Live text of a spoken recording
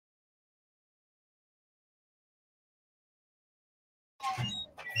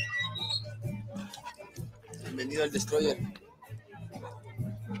Bienvenido al Destroyer.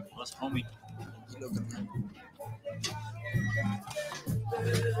 Más homie. Tranquilo, carnal.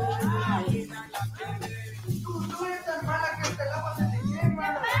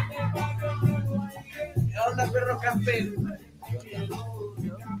 ¿Qué onda, perro Casper?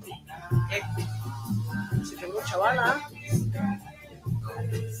 Se quedó chavala.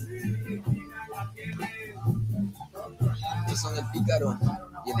 Estos son el Pícaro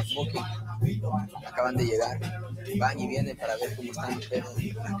y el Smoking. Acaban de llegar. Van y vienen para ver cómo están los perros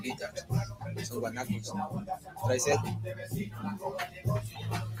de las critas. Son guanacos. ¿Trae sed?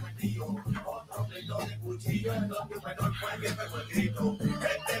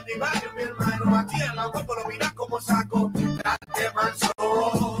 Mi barrio, mi hermano, aquí en la guapo lo miras como saco. Date manso,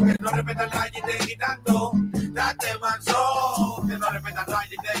 que no respeta el rayo y te quitando. Date manso, que no respeta el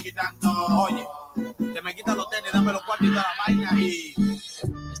rayo y te quitando. Oye, te me quitan los tenis, dame los cuartos y toda la vaina y...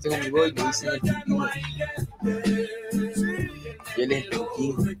 Este es mi boy, le dicen el Chiquillo. Y él es el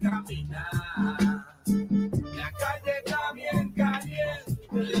Chiquillo. La calle está bien caliente.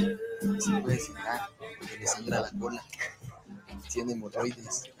 Se puede sentar, que le sangra la cola. Tiene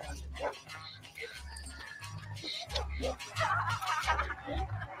hemorroides.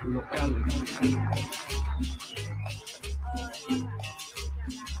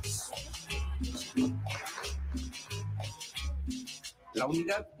 La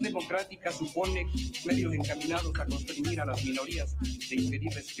unidad democrática supone medios encaminados a comprimir a las minorías e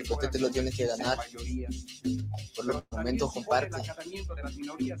impedirles que Porque te lo tienes que ganar. Por los momentos comparte.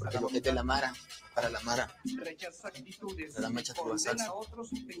 Porque lo que es de la Mara, para la Mara. Rechaza actitudes, La macha te va a condena salsa. a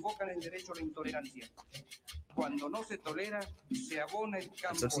otros y te invocan el derecho a la intolerancia. Cuando no se tolera, se abona el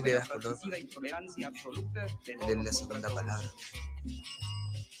campo sol sí de le la da color. fratricida intolerancia absoluta de De la segunda palabra.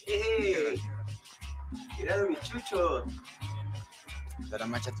 Mira mi chucho. La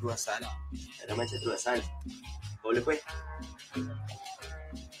macha truazal. La mancha truazal. ¿Cómo le fue?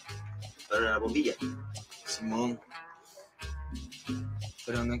 Para la bombilla. Simón.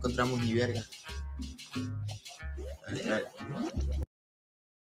 Pero no encontramos ni verga. Dale.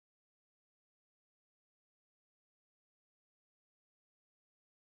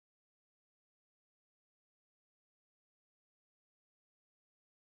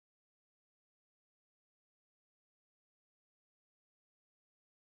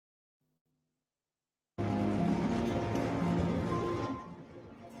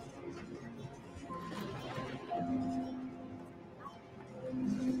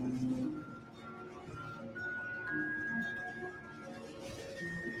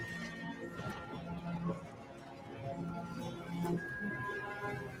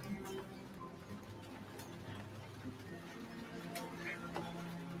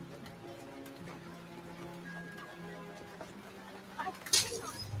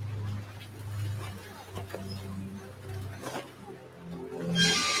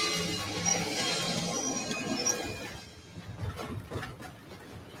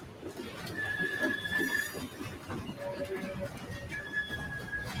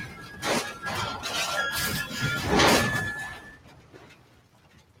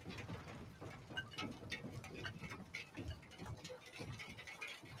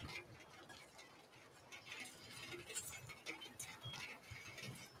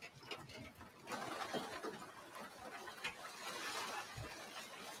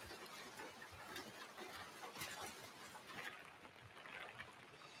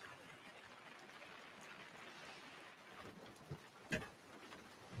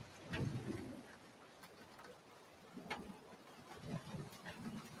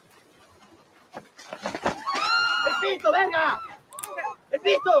 ¡El pito, venga! ¡El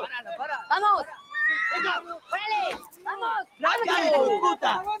pito! ¡Vamos! ¡Venga! ¡Órale! ¡Vamos! ¡Dale, hijo de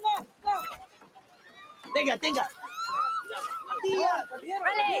puta! ¡Venga, tenga!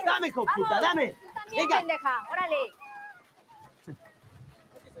 ¡Órale! ¡Dame, hijo de puta, ¡Vamos! dame! ¡Tú también, ¡Venga! pendeja! ¡Órale!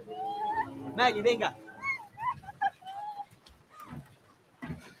 Maggie, venga.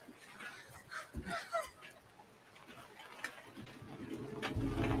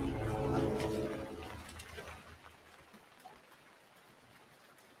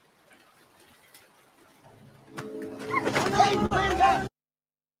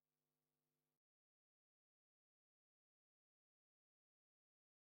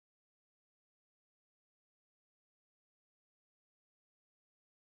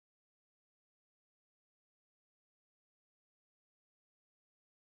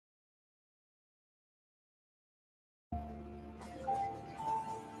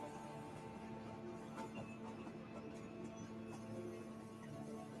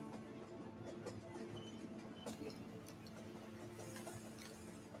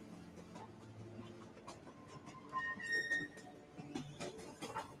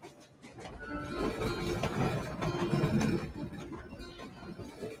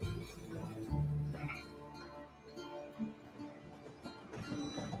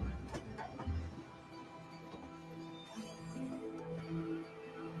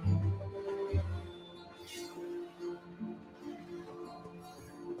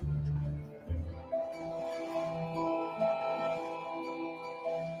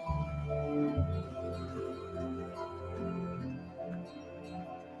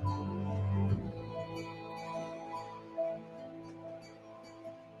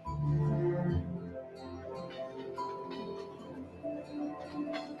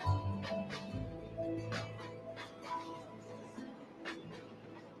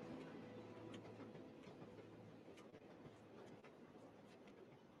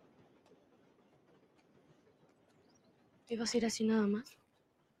 ¿Te ibas a ir así nada más?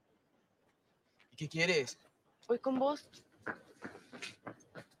 ¿Y qué quieres? Voy con vos.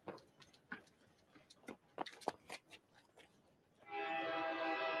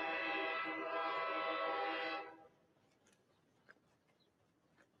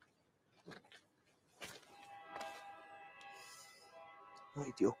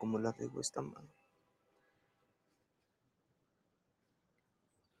 Ay, Dios, cómo la regó esta mano.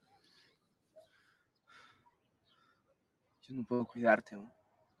 Yo no puedo cuidarte, ¿no?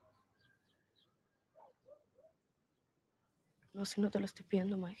 No, si no te lo estoy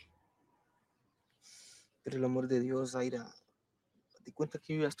pidiendo, Mike. Por el amor de Dios, Aira, date cuenta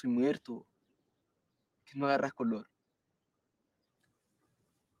que yo ya estoy muerto. Que no agarras color.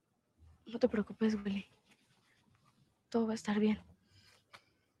 No te preocupes, Willy. Todo va a estar bien.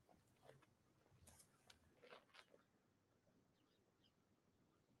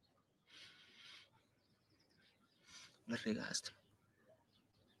 La regaste.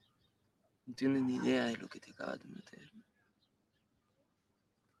 No tienes ni idea de lo que te acabas de meter.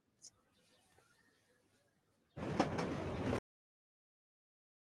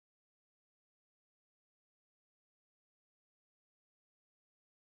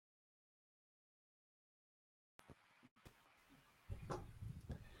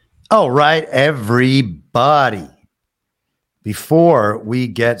 All right, everybody. Before we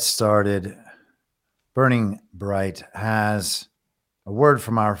get started, Burning Bright has a word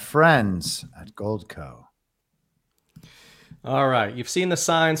from our friends at Goldco. All right, you've seen the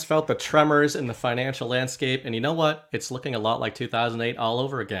signs, felt the tremors in the financial landscape, and you know what? It's looking a lot like 2008 all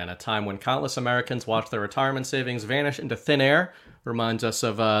over again, a time when countless Americans watched their retirement savings vanish into thin air. Reminds us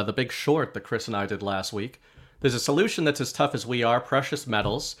of The Big Short that Chris and I did last week. There's a solution that's as tough as we are: precious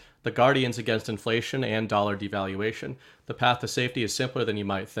metals, the guardians against inflation and dollar devaluation. The path to safety is simpler than you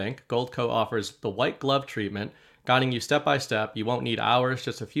might think. Goldco offers the white glove treatment, guiding you step by step. You won't need hours,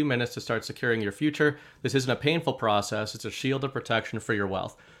 just a few minutes to start securing your future. This isn't a painful process, it's a shield of protection for your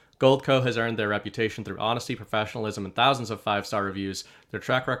wealth. Goldco has earned their reputation through honesty, professionalism, and thousands of 5-star reviews. Their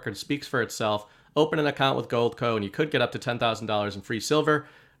track record speaks for itself. Open an account with Goldco and you could get up to $10,000 in free silver.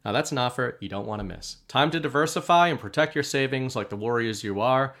 Now that's an offer you don't want to miss. Time to diversify and protect your savings like the warriors you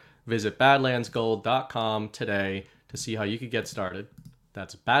are. Visit badlandsgold.com today to see how you could get started.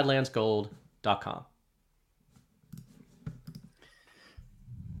 That's badlandsgold.com.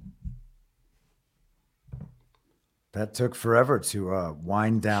 That took forever to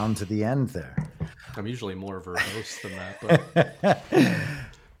wind down to the end there. I'm usually more verbose than that. But...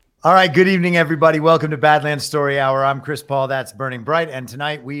 All right, good evening, everybody. Welcome to Badlands Story Hour. I'm Chris Paul. That's Burning Bright. And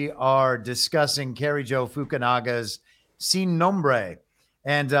tonight we are discussing Cary Joe Fukunaga's Sin Nombre.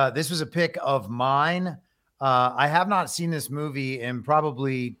 And this was a pick of mine. I have not seen this movie in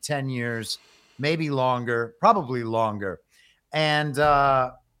probably 10 years, maybe longer, probably longer. And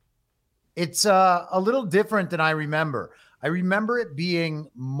it's a little different than I remember. I remember it being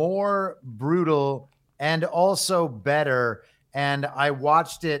more brutal and also better. And I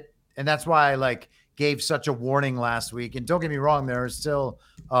watched it, and that's why I gave such a warning last week. And don't get me wrong, there are still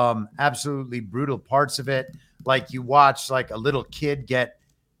absolutely brutal parts of it. Like you watch a little kid get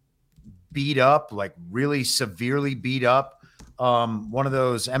beat up, really severely beat up. One of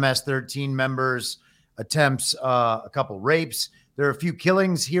those MS-13 members attempts a couple rapes. There are a few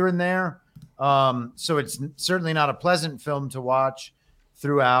killings here and there. So it's certainly not a pleasant film to watch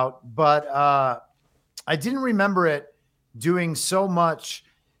throughout, but I didn't remember it doing so much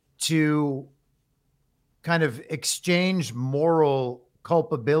to kind of exchange moral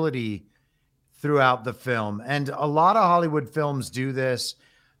culpability throughout the film. And a lot of Hollywood films do this.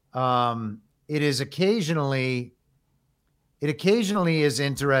 It occasionally is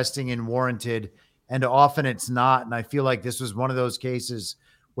interesting and warranted, and often it's not. And I feel like this was one of those cases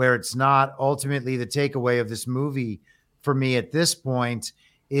where it's not. Ultimately, the takeaway of this movie for me at this point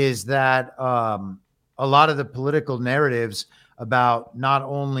is that a lot of the political narratives about not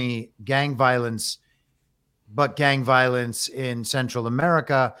only gang violence, but gang violence in Central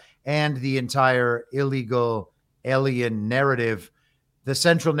America and the entire illegal alien narrative, the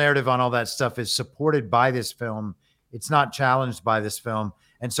central narrative on all that stuff is supported by this film. It's not challenged by this film.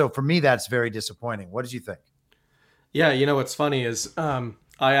 And so for me, that's very disappointing. What did you think? Yeah, you know what's funny is I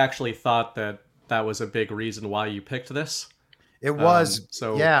actually thought that was a big reason why you picked this. It was.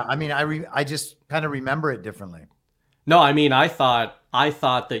 Yeah, I mean, I just kind of remember it differently. No, I mean, I thought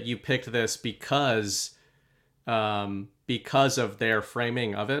that you picked this because of their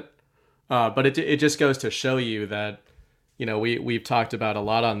framing of it. But it just goes to show you that, we've talked about a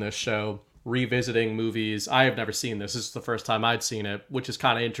lot on this show, revisiting movies. I have never seen this. This is the first time I'd seen it, which is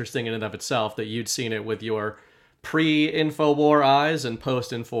kind of interesting in and of itself that you'd seen it with your pre-Infowar eyes and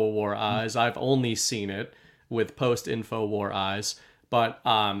post-Infowar eyes. I've only seen it with post-Infowar eyes, but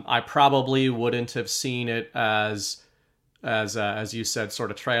I probably wouldn't have seen it as you said, sort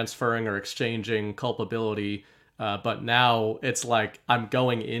of transferring or exchanging culpability. But now it's like I'm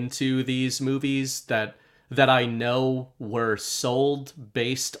going into these movies that I know were sold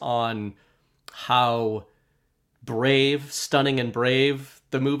based on how brave, stunning, and brave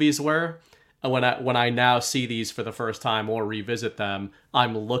the movies were. When I now see these for the first time or revisit them,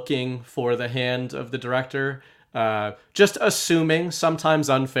 I'm looking for the hand of the director, just assuming, sometimes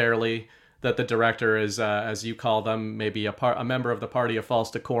unfairly, that the director is, as you call them, maybe a member of the party of false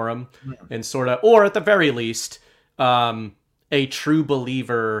decorum, and sort of, or at the very least, a true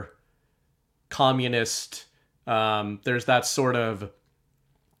believer communist. There's that sort of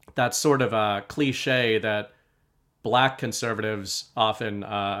cliche that Black conservatives often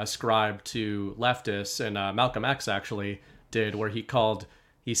ascribe to leftists, and Malcolm X actually did, where he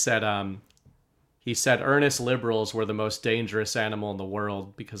said earnest liberals were the most dangerous animal in the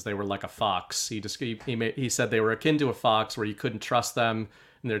world because they were like a fox. He said they were akin to a fox, where you couldn't trust them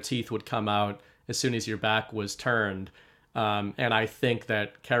and their teeth would come out as soon as your back was turned. And I think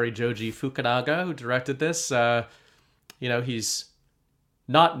that Cary Joji Fukunaga, who directed this, he's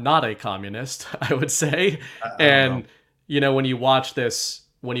not a communist, I would say. And when you watch this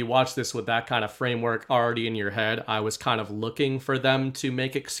with that kind of framework already in your head, I was kind of looking for them to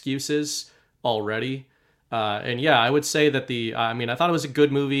make excuses already. And yeah, I would say that I thought it was a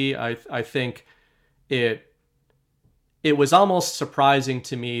good movie. I think it was almost surprising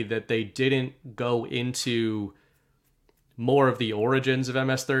to me that they didn't go into more of the origins of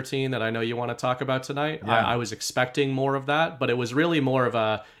MS-13 that I know you want to talk about tonight. Yeah. I was expecting more of that, but it was really more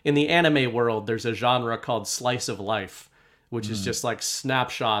of in the anime world, there's a genre called slice of life, which is just like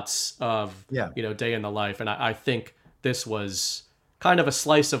snapshots of, day in the life. And I think this was kind of a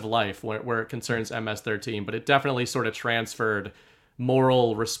slice of life where it concerns MS-13, but it definitely sort of transferred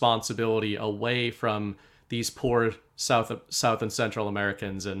moral responsibility away from these poor South and Central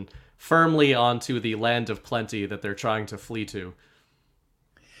Americans and firmly onto the land of plenty that they're trying to flee to.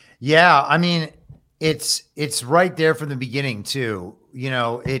 Yeah, I mean, it's right there from the beginning too.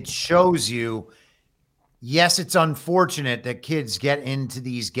 It shows you, yes, it's unfortunate that kids get into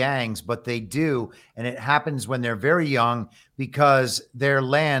these gangs, but they do, and it happens when they're very young because their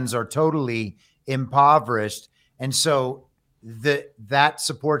lands are totally impoverished. And so that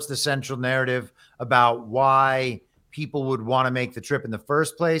supports the central narrative about why people would want to make the trip in the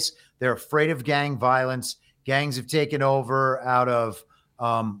first place. They're afraid of gang violence. Gangs have taken over out of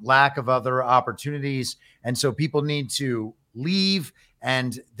lack of other opportunities. And so people need to leave,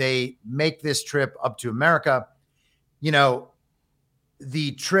 and they make this trip up to America.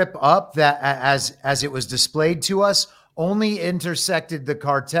 The trip up, that as it was displayed to us, only intersected the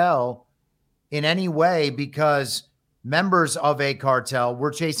cartel in any way because members of a cartel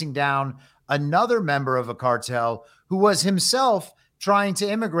were chasing down another member of a cartel who was himself trying to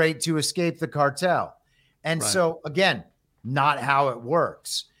immigrate to escape the cartel. And so, again, not how it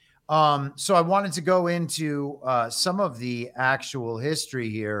works. So I wanted to go into some of the actual history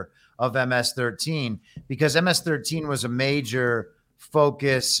here of MS-13, because MS-13 was a major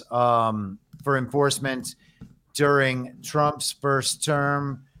focus for enforcement during Trump's first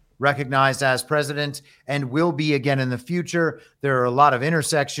term, recognized as president, and will be again in the future. There are a lot of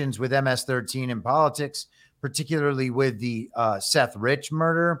intersections with MS-13 in politics, particularly with the Seth Rich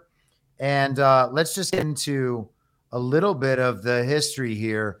murder. And let's just get into a little bit of the history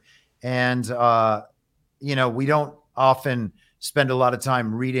here. And, we don't often spend a lot of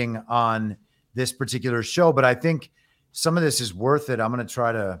time reading on this particular show, but I think some of this is worth it. I'm going to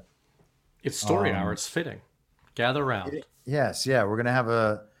try to... It's story hour. It's fitting. Gather round. Yes. Yeah. We're going to have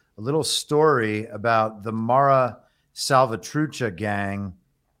a little story about the Mara Salvatrucha gang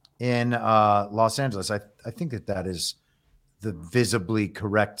in Los Angeles. I think that is the visibly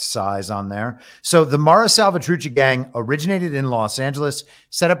correct size on there. So the Mara Salvatrucha gang originated in Los Angeles,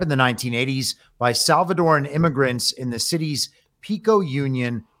 set up in the 1980s by Salvadoran immigrants in the city's Pico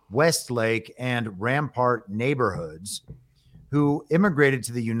Union, Westlake, and Rampart neighborhoods, who immigrated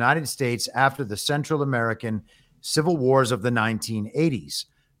to the United States after the Central American civil wars of the 1980s.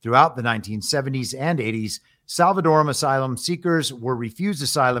 Throughout the 1970s and 80s, Salvadoran asylum seekers were refused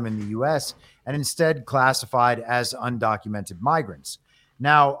asylum in the U.S. and instead classified as undocumented migrants.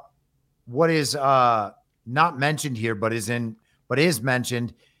 Now, what is not mentioned here, but is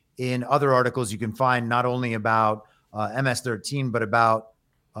mentioned in other articles you can find, not only about MS-13, but about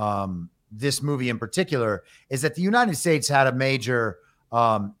this movie in particular, is that the United States had a major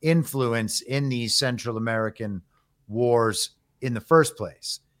influence in these Central American wars in the first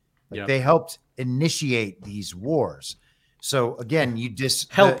place. Like they helped initiate these wars. So again,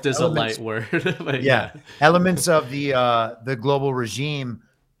 helped is a light word. But elements of the global regime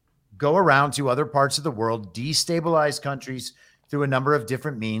go around to other parts of the world, destabilize countries through a number of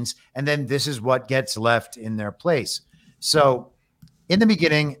different means, and then this is what gets left in their place. So in the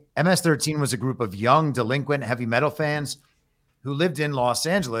beginning, MS-13 was a group of young, delinquent heavy metal fans who lived in Los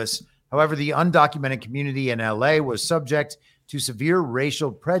Angeles. However, the undocumented community in LA was subject to severe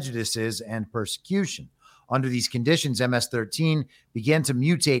racial prejudices and persecution. Under these conditions, MS-13 began to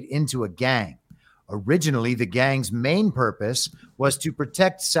mutate into a gang. Originally, the gang's main purpose was to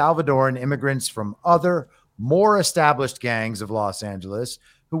protect Salvadoran immigrants from other, more established gangs of Los Angeles,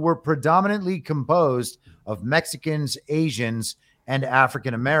 who were predominantly composed of Mexicans, Asians, and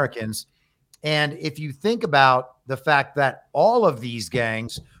African Americans. And if you think about the fact that all of these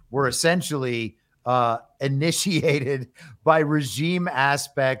gangs were essentially initiated by regime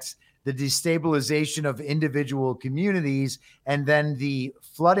aspects, the destabilization of individual communities, and then the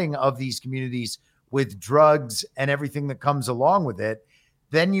flooding of these communities with drugs and everything that comes along with it,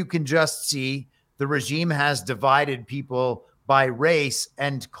 then you can just see the regime has divided people by race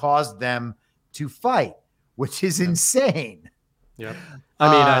and caused them to fight, which is insane. Yep.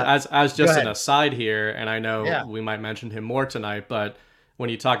 I mean, as just an aside here, and I know we might mention him more tonight, but when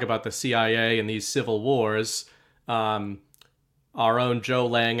you talk about the CIA and these civil wars, our own Joe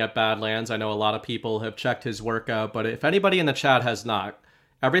Lang at Badlands, I know a lot of people have checked his work out, but if anybody in the chat has not,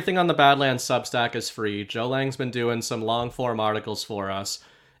 everything on the Badlands Substack is free. Joe Lang's been doing some long-form articles for us.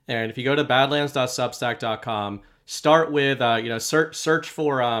 And if you go to badlands.substack.com, start with, search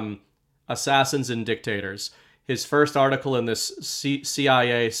for assassins and dictators. His first article in this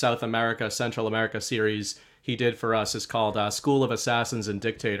CIA South America, Central America series he did for us is called School of Assassins and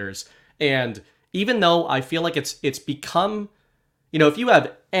Dictators. And even though I feel like it's become, if you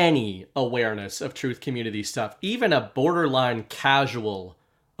have any awareness of truth community stuff, even a borderline casual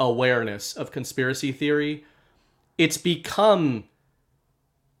awareness of conspiracy theory, it's become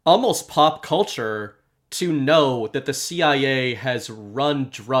almost pop culture to know that the CIA has run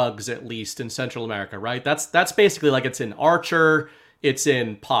drugs, at least in Central America, right? That's basically like it's in Archer, it's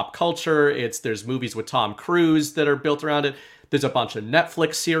in pop culture, there's movies with Tom Cruise that are built around it. There's a bunch of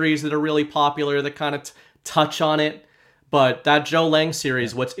Netflix series that are really popular that kind of touch on it. But that Joe Lang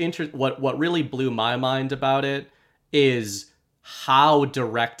series, what really blew my mind about it is how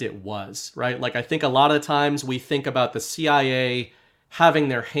direct it was, right? Like, I think a lot of times we think about the CIA having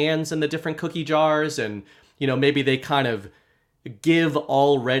their hands in the different cookie jars, and maybe they kind of give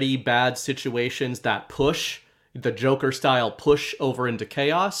already bad situations that push, the Joker style push over into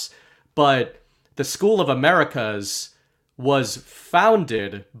chaos. But the School of Americas was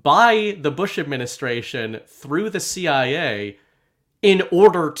founded by the Bush administration through the CIA in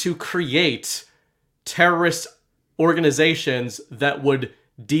order to create terrorist organizations that would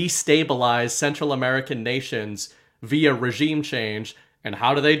destabilize Central American nations via regime change. And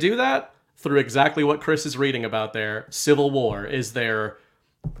how do they do that? Through exactly what Chris is reading about there. Civil war is their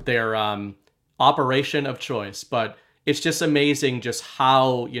operation of choice. But it's just amazing just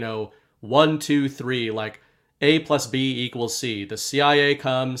how, 1, 2, 3, like A plus B equals C. The CIA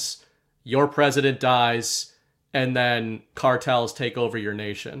comes, your president dies, and then cartels take over your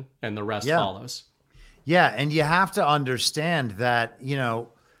nation, and the rest follows. Yeah, and you have to understand that,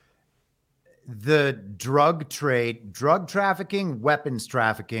 the drug trade, drug trafficking, weapons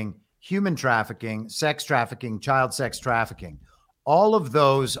trafficking, human trafficking, sex trafficking, child sex trafficking, all of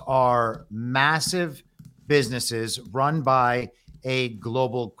those are massive businesses run by a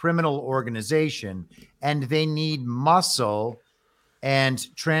global criminal organization, and they need muscle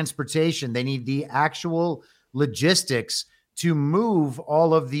and transportation. They need the actual logistics to move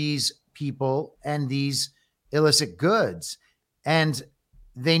all of these people and these illicit goods. And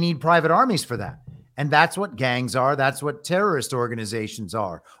they need private armies for that. And that's what gangs are. That's what terrorist organizations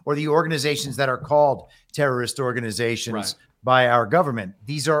are, or the organizations that are called terrorist organizations by our government.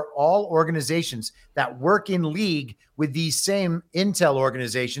 These are all organizations that work in league with these same intel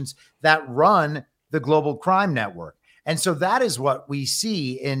organizations that run the global crime network. And so that is what we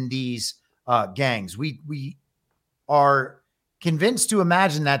see in these gangs. We are convinced to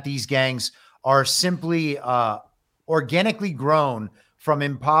imagine that these gangs are simply organically grown from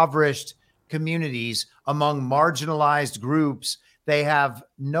impoverished communities among marginalized groups. They have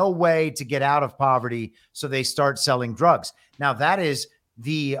no way to get out of poverty, so they start selling drugs. Now, that is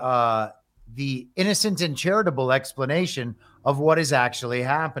the innocent and charitable explanation of what is actually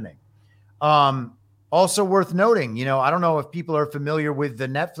happening. Also worth noting, I don't know if people are familiar with the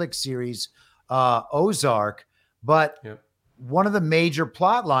Netflix series Ozark, But Yep. one of the major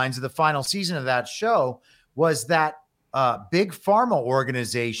plot lines of the final season of that show was that big pharma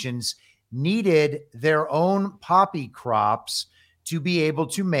organizations needed their own poppy crops to be able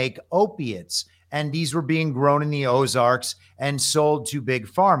to make opiates. And these were being grown in the Ozarks and sold to big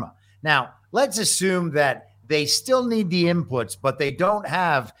pharma. Now, let's assume that they still need the inputs, but they don't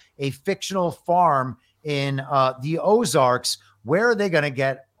have a fictional farm in the Ozarks. Where are they going to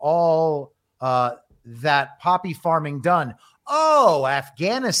get all that poppy farming done? Oh,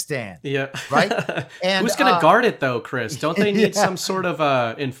 Afghanistan. Yeah. Right? And who's going to guard it though, Chris? Don't they need Yeah. some sort of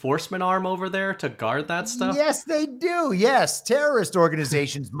enforcement arm over there to guard that stuff? Yes, they do. Yes, terrorist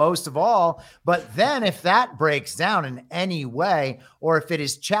organizations most of all. But then if that breaks down in any way, or if it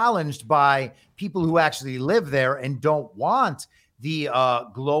is challenged by people who actually live there and don't want the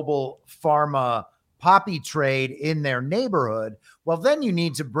global pharma poppy trade in their neighborhood, well, then you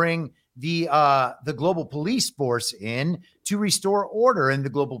need to bring the global police force in to restore order. And the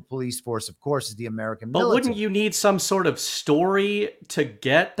global police force, of course, is the American military. But wouldn't you need some sort of story to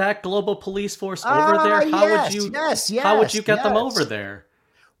get that global police force over there? How would you get them over there?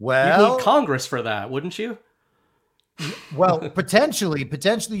 Well, you'd need Congress for that, wouldn't you? Well, potentially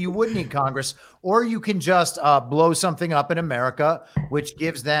you would need Congress, or you can just blow something up in America, which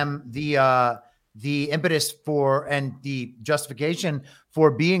gives them the impetus for and the justification for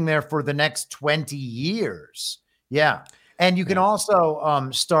being there for the next 20 years. Yeah. And you can also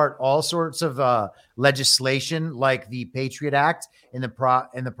start all sorts of legislation like the Patriot Act in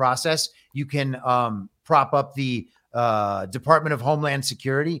the process. You can prop up the Department of Homeland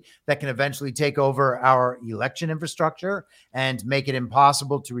Security that can eventually take over our election infrastructure and make it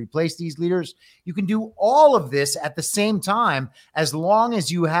impossible to replace these leaders. You can do all of this at the same time, as long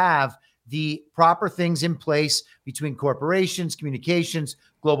as you have the proper things in place between corporations, communications,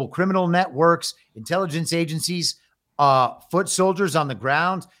 global criminal networks, intelligence agencies, foot soldiers on the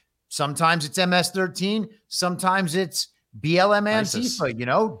ground. Sometimes it's MS-13, sometimes it's BLM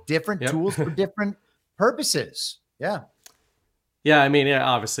Antifa, different tools for different purposes. Yeah. Yeah, I mean,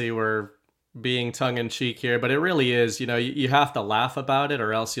 obviously we're being tongue-in-cheek here, but it really is, you have to laugh about it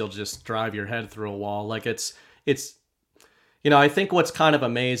or else you'll just drive your head through a wall. Like it's I think what's kind of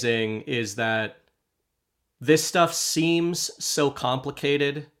amazing is that this stuff seems so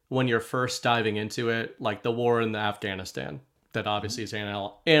complicated when you're first diving into it, like the war in Afghanistan, that obviously is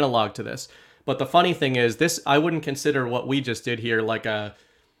analog to this. But the funny thing is, I wouldn't consider what we just did here like a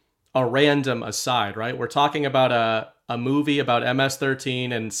random aside, right? We're talking about a movie about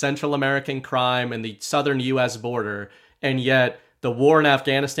MS-13 and Central American crime and the southern U.S. border, and yet the war in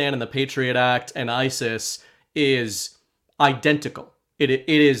Afghanistan and the Patriot Act and ISIS is identical. It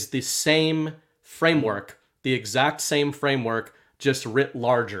is the same framework, the exact same framework, just writ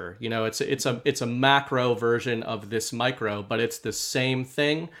larger. It's a macro version of this micro, but it's the same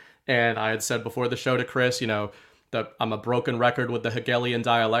thing. And I had said before the show to Chris, that I'm a broken record with the Hegelian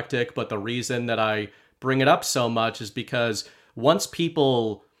dialectic, but the reason that I bring it up so much is because once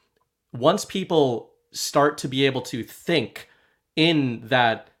people start to be able to think in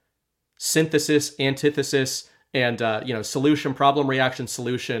that synthesis, antithesis, and solution, problem, reaction,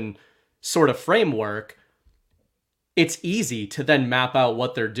 solution sort of framework, it's easy to then map out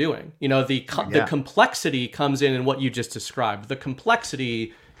what they're doing. The complexity comes in what you just described. The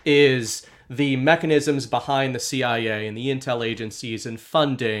complexity is the mechanisms behind the CIA and the intel agencies and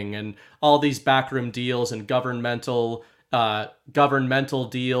funding and all these backroom deals and governmental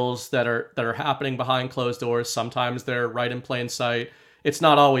deals that are happening behind closed doors. Sometimes they're right in plain sight. It's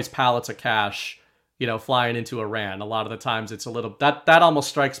not always pallets of cash, flying into Iran. A lot of the times it's a little, that almost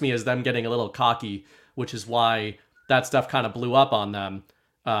strikes me as them getting a little cocky, which is why that stuff kind of blew up on them.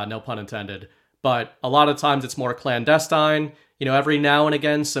 No pun intended. But a lot of times it's more clandestine. Every now and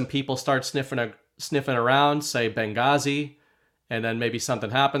again, some people start sniffing around, say Benghazi, and then maybe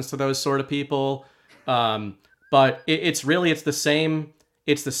something happens to those sort of people. But it's the same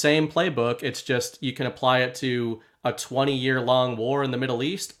playbook. It's just you can apply it to a 20-year-long war in the Middle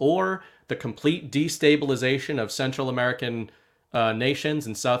East, or the complete destabilization of Central American nations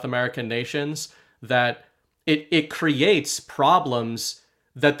and South American nations, that it creates problems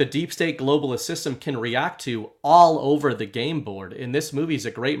that the deep state globalist system can react to all over the game board. And this movie is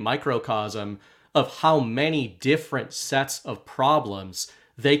a great microcosm of how many different sets of problems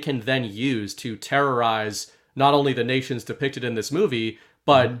they can then use to terrorize not only the nations depicted in this movie,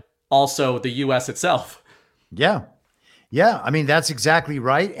 but also the U.S. itself. Yeah. Yeah. I mean, that's exactly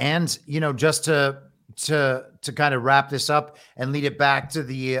right. And, just to kind of wrap this up and lead it back to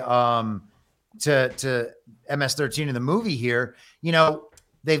the, to MS-13 in the movie here,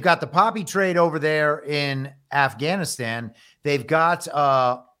 they've got the poppy trade over there in Afghanistan. They've got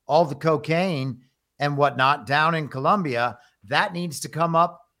all the cocaine and whatnot down in Colombia. That needs to come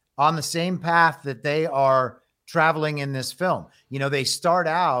up on the same path that they are traveling in this film. You know, they start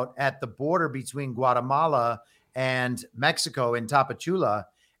out at the border between Guatemala and Mexico in Tapachula,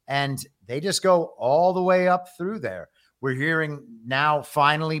 and they just go all the way up through there. We're hearing now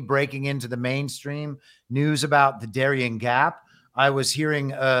finally breaking into the mainstream news about the Darien Gap. I was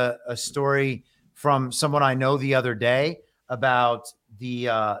hearing a story from someone I know the other day about the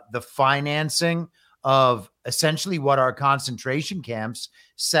financing of essentially what are concentration camps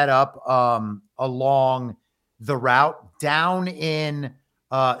set up along the route down in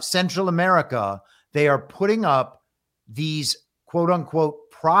Central America. They are putting up these quote unquote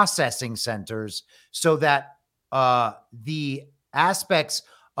processing centers so that the aspects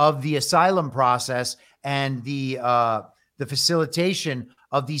of the asylum process and the facilitation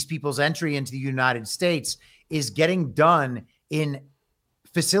of these people's entry into the United States is getting done in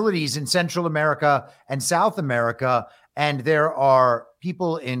facilities in Central America and South America. And there are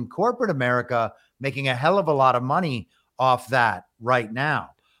people in corporate America making a hell of a lot of money off that right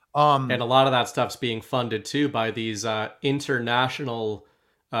now. And a lot of that stuff's being funded too by these international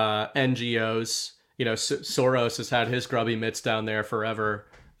NGOs. You know, Soros has had his grubby mitts down there forever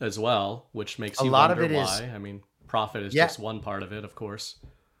as well, which makes you wonder why. I mean, profit is just one part of it, of course.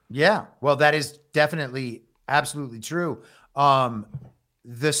 Yeah, well, that is definitely absolutely true.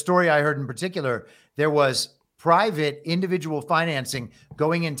 The story I heard in particular, there was private individual financing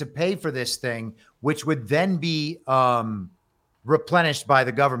going in to pay for this thing, which would then be replenished by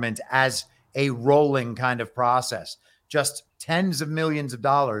the government as a rolling kind of process. Just tens of millions of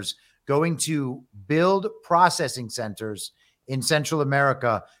dollars going to build processing centers in Central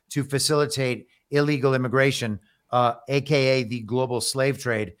America to facilitate illegal immigration, aka the global slave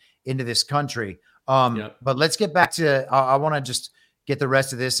trade into this country. But let's get back to, I want to just get the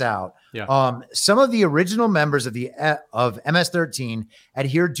rest of this out. Some of the original members of MS-13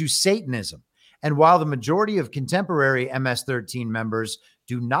 adhered to Satanism. And while the majority of contemporary MS-13 members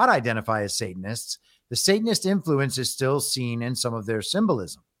do not identify as Satanists, the Satanist influence is still seen in some of their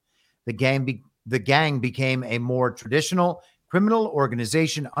symbolism. The gang became a more traditional criminal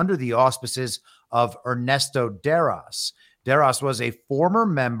organization under the auspices of Ernesto Deras. Deras was a former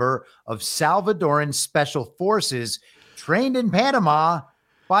member of Salvadoran Special Forces trained in Panama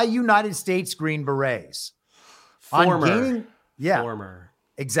by United States Green Berets. Former.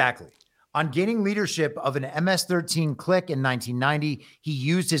 Exactly. On gaining leadership of an MS-13 clique in 1990, he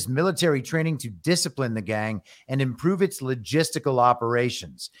used his military training to discipline the gang and improve its logistical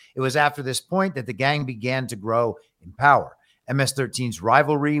operations. It was after this point that the gang began to grow in power. MS-13's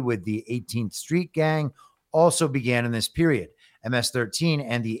rivalry with the 18th Street Gang also began in this period. MS-13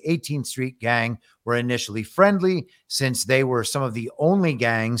 and the 18th Street Gang were initially friendly, since they were some of the only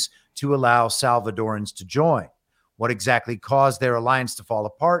gangs to allow Salvadorans to join. What exactly caused their alliance to fall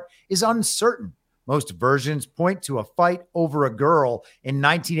apart is uncertain. Most versions point to a fight over a girl in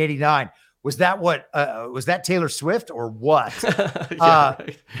 1989. Was that Taylor Swift or what?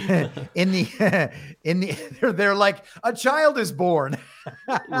 They're like, a child is born.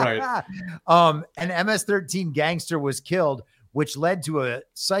 Right. An MS-13 gangster was killed, which led to a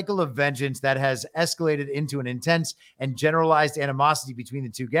cycle of vengeance that has escalated into an intense and generalized animosity between the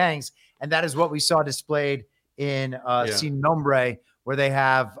two gangs. And that is what we saw displayed in Sin Nombre, where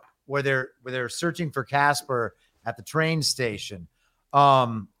they're searching for Casper at the train station.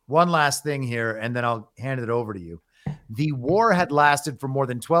 One last thing here, and then I'll hand it over to you. The war had lasted for more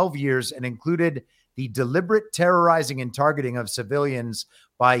than 12 years and included the deliberate terrorizing and targeting of civilians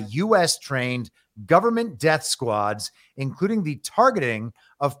by U.S.-trained government death squads, including the targeting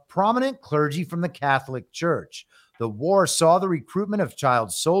of prominent clergy from the Catholic Church. The war saw the recruitment of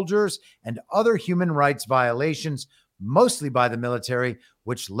child soldiers and other human rights violations, mostly by the military,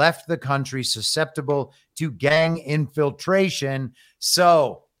 which left the country susceptible to gang infiltration.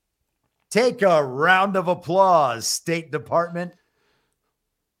 So, take a round of applause, State Department.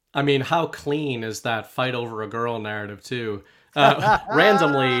 I mean, how clean is that fight over a girl narrative, too?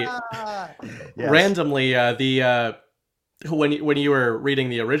 Randomly, when you were reading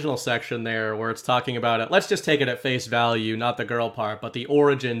the original section there, where it's talking about it, let's just take it at face value, not the girl part, but the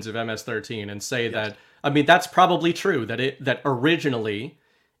origins of MS-13, and say that, I mean, that's probably true, that originally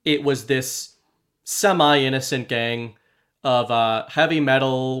it was this semi-innocent gang of heavy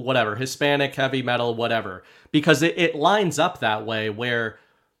metal, whatever, Hispanic heavy metal, whatever, because it lines up that way, where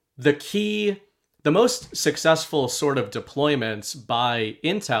the key the most successful sort of deployments by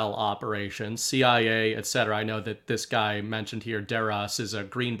intel operations, CIA, etc. I know that this guy mentioned here, Deras, is a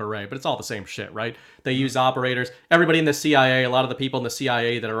Green Beret, but it's all the same shit, right? They use operators. Everybody in the CIA, a lot of the people in the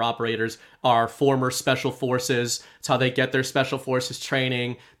CIA that are operators are former special forces. It's how they get their special forces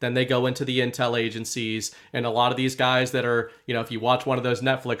training. Then they go into the intel agencies. And a lot of these guys that are, you know, if you watch one of those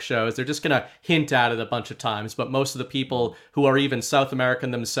Netflix shows, they're just going to hint at it a bunch of times. But most of the people who are even South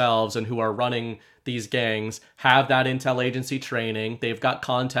American themselves and who are running these gangs have that intel agency training. They've got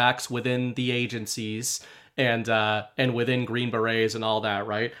contacts within the agencies and within Green Berets and all that,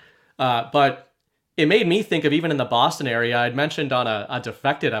 right? But it made me think of, even in the Boston area, I'd mentioned on a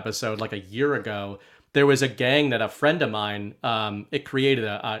Defected episode like a year ago, there was a gang that a friend of mine, it created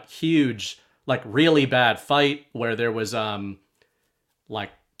a huge, like really bad fight where there was like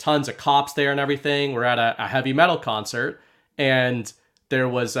tons of cops there and everything. We're at a heavy metal concert, and there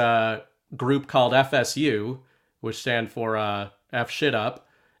was a group called FSU, which stand for F shit up,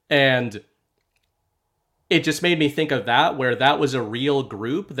 and it just made me think of that, where that was a real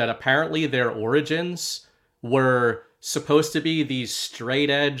group that apparently their origins were supposed to be these straight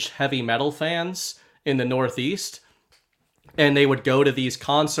edge heavy metal fans in the Northeast. And they would go to these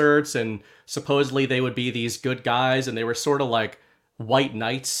concerts and supposedly they would be these good guys, and they were sort of like white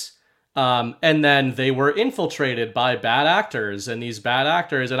knights. And then they were infiltrated by bad actors, and these bad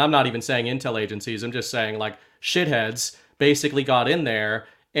actors, and I'm not even saying intel agencies, I'm just saying like shitheads basically got in there,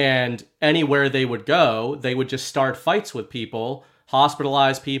 and anywhere they would go, they would just start fights with people,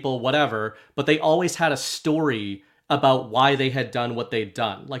 hospitalize people, whatever. But they always had a story about why they had done what they'd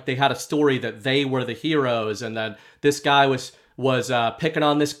done. Like they had a story that they were the heroes, and that this guy was picking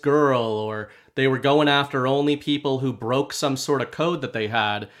on this girl, or they were going after only people who broke some sort of code that they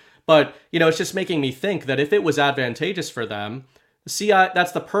had. But, you know, it's just making me think that if it was advantageous for them, the CIA,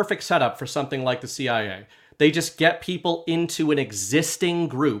 that's the perfect setup for something like the CIA. They just get people into an existing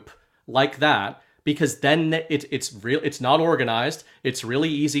group like that, because then it's not organized. It's really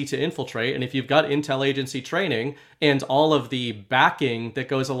easy to infiltrate. And if you've got intel agency training and all of the backing that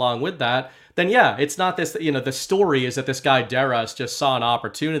goes along with that, then yeah, it's not this, you know, the story is that this guy Deras just saw an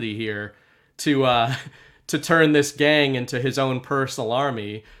opportunity here to turn this gang into his own personal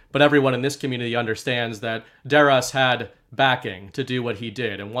army. But everyone in this community understands that Deras had backing to do what he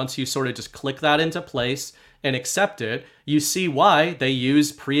did. And once you sort of just click that into place and accept it, you see why they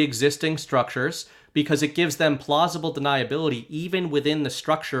use pre-existing structures, because it gives them plausible deniability even within the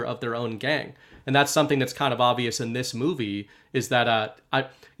structure of their own gang. And that's something that's kind of obvious in this movie, is that,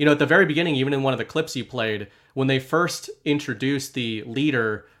 at the very beginning, even in one of the clips you played, when they first introduced the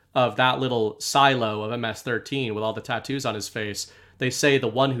leader of that little silo of MS-13 with all the tattoos on his face, they say the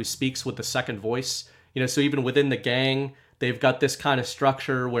one who speaks with the second voice. You know, so even within the gang, they've got this kind of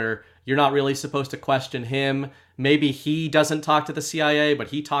structure where you're not really supposed to question him. Maybe he doesn't talk to the CIA, but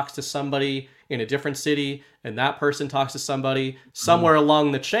he talks to somebody in a different city, and that person talks to somebody somewhere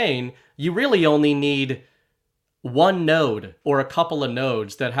along the chain. You really only need one node or a couple of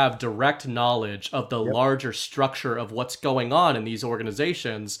nodes that have direct knowledge of the larger structure of what's going on in these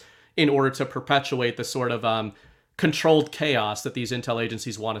organizations in order to perpetuate the sort of controlled chaos that these intel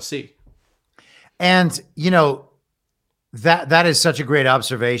agencies want to see. And, you know, that is such a great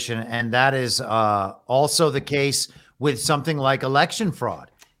observation. And that is also the case with something like election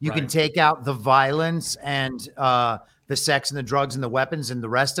fraud. You can take out the violence and the sex and the drugs and the weapons and the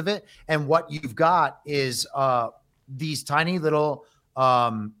rest of it. And what you've got is these tiny little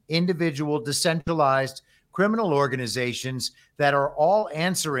individual decentralized criminal organizations that are all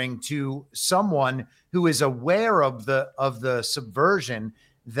answering to someone who is aware of the subversion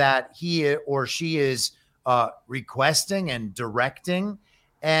that he or she is requesting and directing,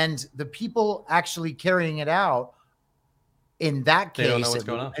 and the people actually carrying it out. In that case, they don't know what's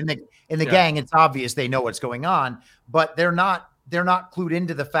going on. In the gang, it's obvious they know what's going on, but they're not clued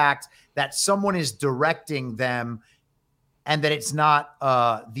into the fact that someone is directing them, and that it's not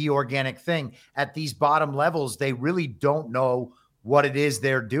the organic thing. At these bottom levels, they really don't know what it is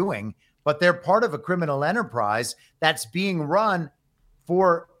they're doing, but they're part of a criminal enterprise that's being run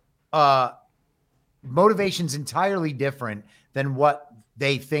for motivations entirely different than what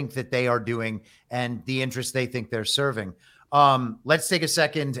they think that they are doing and the interests they think they're serving. Let's take a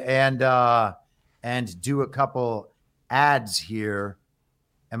second and do a couple ads here.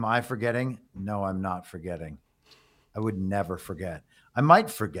 Am I forgetting? No, I'm not forgetting. I would never forget. I might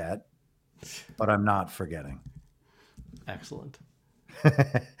forget, but I'm not forgetting. Excellent.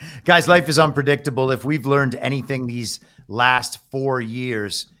 Guys, life is unpredictable. If we've learned anything these last 4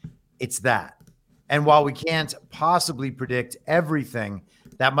 years, it's that. And while we can't possibly predict everything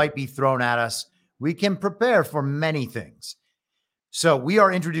that might be thrown at us, we can prepare for many things. So we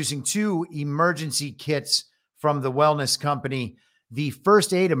are introducing 2 emergency kits from the wellness company. The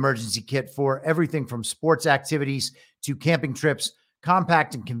first aid emergency kit for everything from sports activities to camping trips.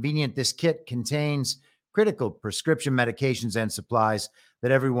 Compact and convenient, this kit contains critical prescription medications and supplies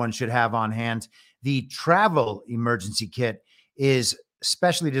that everyone should have on hand. The travel emergency kit is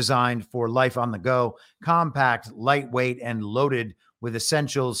specially designed for life on the go, compact, lightweight, and loaded with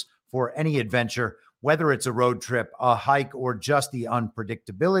essentials for any adventure, whether it's a road trip, a hike, or just the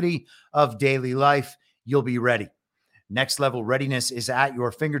unpredictability of daily life. You'll be ready. Next level readiness is at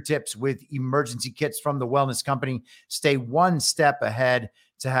your fingertips with emergency kits from the wellness company. Stay one step ahead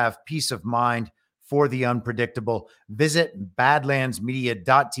to have peace of mind for the unpredictable. Visit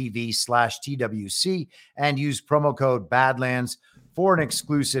badlandsmedia.tv/TWC and use promo code Badlands for an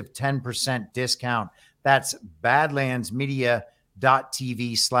exclusive 10% discount. That's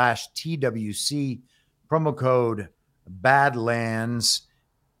badlandsmedia.tv/TWC, promo code Badlands.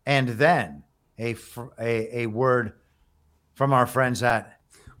 And then a word from our friends at...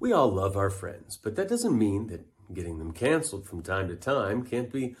 We all love our friends, but that doesn't mean that getting them canceled from time to time can't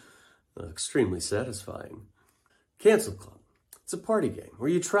be extremely satisfying. Cancel Club. It's a party game where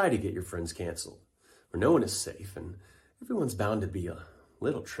you try to get your friends canceled, where no one is safe and everyone's bound to be a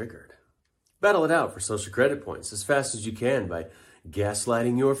little triggered. Battle it out for social credit points as fast as you can by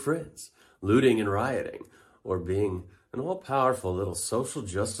gaslighting your friends, looting and rioting, or being an all-powerful little social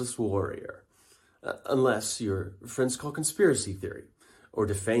justice warrior. Unless your friends call conspiracy theory or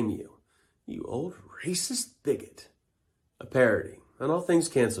defame you. You old racist bigot. A parody on all things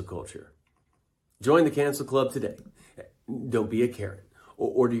cancel culture. Join the Cancel Club today. Don't be a Karen or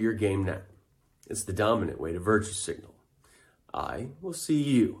order your game now. It's the dominant way to virtue signal. I will see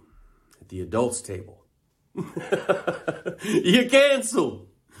you at the adults table. You canceled.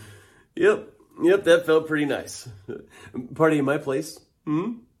 Yep, that felt pretty nice. Party in my place?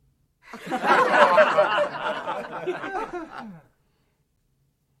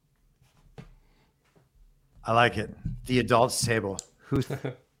 I like it. The adults table.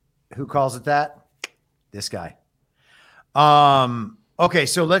 Who calls it that? This guy. Okay,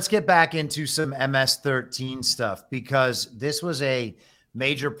 so let's get back into some MS-13 stuff, because this was a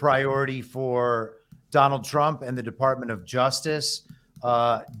major priority for Donald Trump and the Department of Justice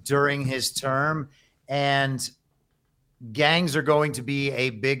during his term. And gangs are going to be a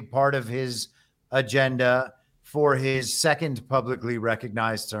big part of his agenda for his second publicly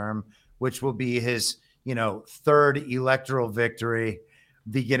recognized term, which will be his, third electoral victory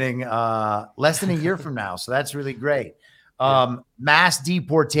beginning less than a year from now. So that's really great. Mass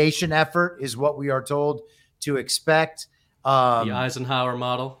deportation effort is what we are told to expect. The Eisenhower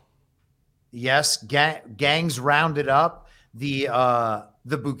model. Yes, gangs rounded up. The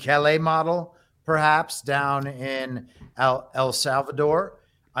Bukele model, perhaps, down in El Salvador.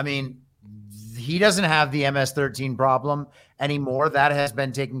 I mean, he doesn't have the MS-13 problem anymore. That has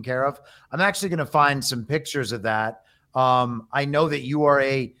been taken care of. I'm actually going to find some pictures of that. I know that you are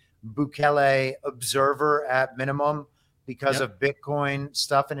a Bukele observer at minimum because of Bitcoin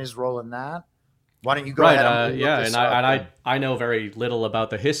stuff and his role in that. Why don't you go ahead? I know very little about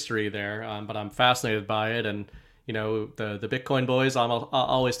the history there, but I'm fascinated by it. And the Bitcoin boys, I'll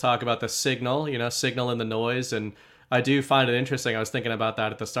always talk about the signal, signal in the noise. And I do find it interesting. I was thinking about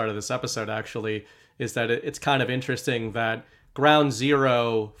that at the start of this episode, actually, is that it's kind of interesting that ground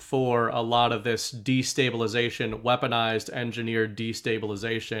zero for a lot of this destabilization, weaponized, engineered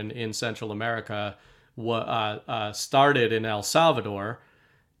destabilization in Central America started in El Salvador.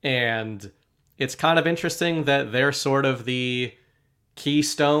 And it's kind of interesting that they're sort of the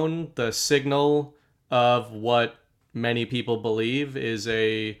keystone, the signal of what many people believe is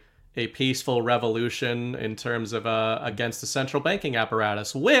a peaceful revolution in terms of against the central banking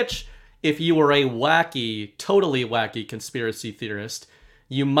apparatus, which, if you were a totally wacky conspiracy theorist,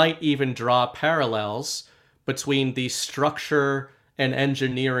 you might even draw parallels between the structure and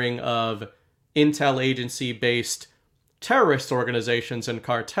engineering of intel agency-based terrorist organizations and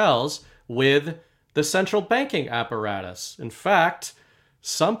cartels with the central banking apparatus. In fact,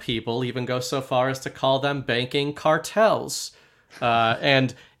 some people even go so far as to call them banking cartels.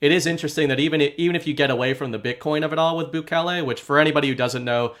 And it is interesting that even if you get away from the Bitcoin of it all with Bukele, which, for anybody who doesn't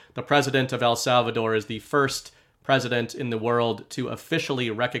know, the president of El Salvador is the first president in the world to officially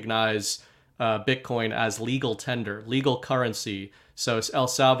recognize Bitcoin as legal tender, legal currency. So El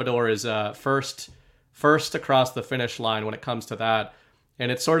Salvador is first across the finish line when it comes to that.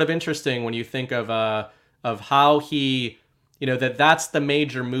 And it's sort of interesting when you think of how he, that's the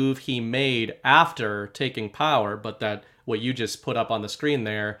major move he made after taking power, but that what you just put up on the screen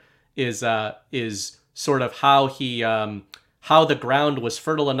there is sort of how he how the ground was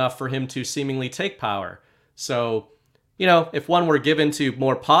fertile enough for him to seemingly take power. So, if one were given to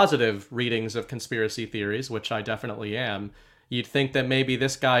more positive readings of conspiracy theories, which I definitely am, you'd think that maybe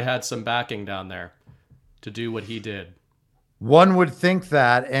this guy had some backing down there to do what he did. One would think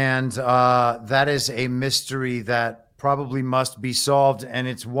that, and that is a mystery that probably must be solved. And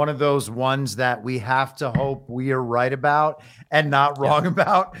it's one of those ones that we have to hope we are right about and not wrong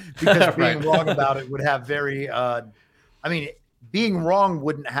about, because being Right. wrong about it would have being wrong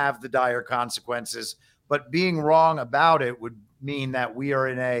wouldn't have the dire consequences, but being wrong about it would mean that we are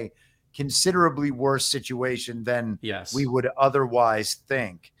in a considerably worse situation than Yes. we would otherwise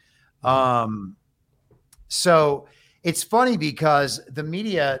think. So it's funny because the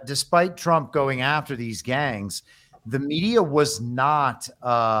media, despite Trump going after these gangs, the media was not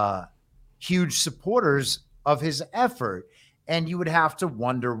huge supporters of his effort. And you would have to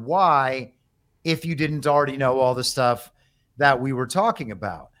wonder why, if you didn't already know all the stuff that we were talking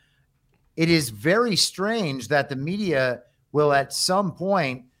about. It is very strange that the media will at some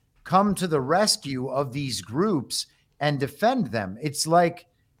point come to the rescue of these groups and defend them. It's like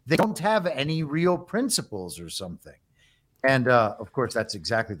they don't have any real principles or something. And of course, that's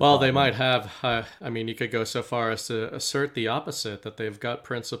exactly the Well, problem. they might have. You could go so far as to assert the opposite, that they've got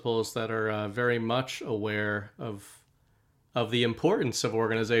principles that are very much aware of the importance of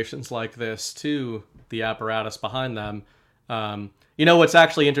organizations like this to the apparatus behind them. What's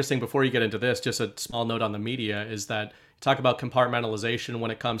actually interesting, before you get into this, just a small note on the media, is that you talk about compartmentalization when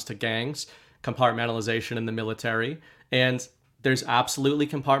it comes to gangs, compartmentalization in the military, and there's absolutely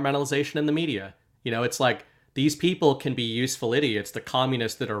compartmentalization in the media. It's like, these people can be useful idiots, the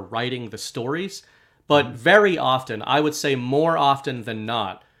communists that are writing the stories, but very often, I would say more often than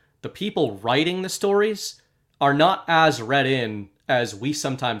not, the people writing the stories are not as read in as we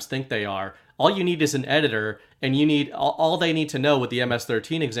sometimes think they are. All you need is an editor, and all they need to know with the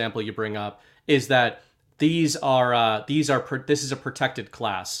MS-13 example you bring up is that this is a protected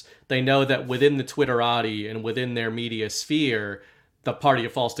class. They know that within the Twitterati and within their media sphere, the party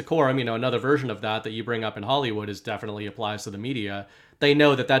of false decorum, another version of that you bring up in Hollywood definitely applies to the media. They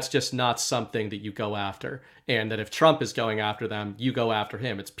know that that's just not something that you go after. And that if Trump is going after them, you go after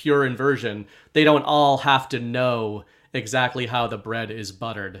him. It's pure inversion. They don't all have to know exactly how the bread is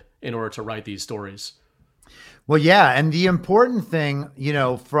buttered in order to write these stories. Well, yeah. And the important thing,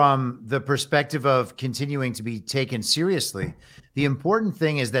 from the perspective of continuing to be taken seriously, the important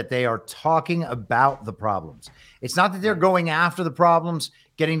thing is that they are talking about the problems. It's not that they're going after the problems,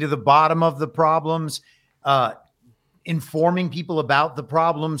 getting to the bottom of the problems, informing people about the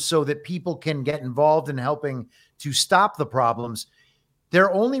problems so that people can get involved in helping to stop the problems.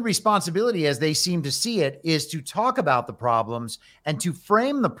 Their only responsibility, as they seem to see it, is to talk about the problems and to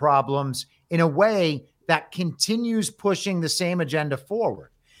frame the problems in a way that continues pushing the same agenda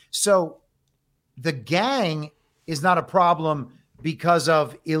forward. So the gang is not a problem because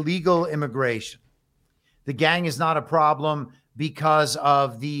of illegal immigration. The gang is not a problem because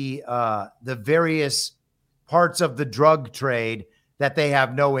of the various parts of the drug trade that they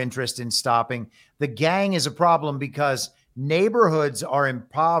have no interest in stopping. The gang is a problem because neighborhoods are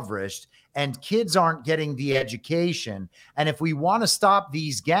impoverished and kids aren't getting the education. And if we want to stop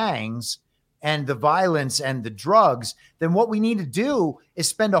these gangs and the violence and the drugs, then what we need to do is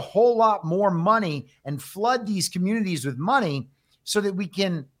spend a whole lot more money and flood these communities with money so that we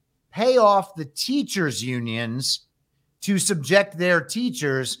can pay off the teachers' unions to subject their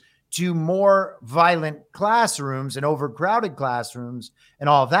teachers to more violent classrooms and overcrowded classrooms and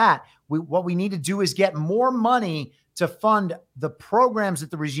all that. What we need to do is get more money to fund the programs that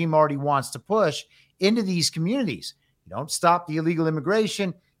the regime already wants to push into these communities. You don't stop the illegal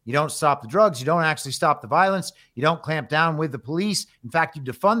immigration. You don't stop the drugs. You don't actually stop the violence. You don't clamp down with the police. In fact, you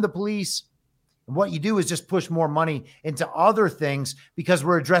defund the police. And what you do is just push more money into other things because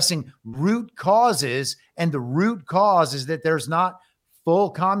we're addressing root causes. And the root cause is that there's not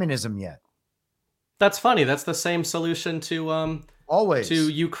full communism yet. That's funny. That's the same solution to always to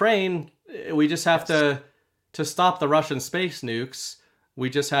Ukraine. We just have to stop the Russian space nukes.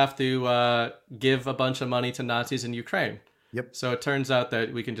 We just have to give a bunch of money to Nazis in Ukraine. Yep. So it turns out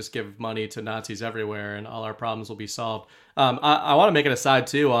that we can just give money to Nazis everywhere and all our problems will be solved. I want to make an aside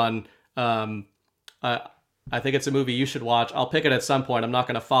too on, I think it's a movie you should watch. I'll pick it at some point. I'm not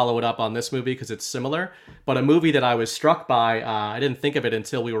going to follow it up on this movie because it's similar, but a movie that I was struck by, I didn't think of it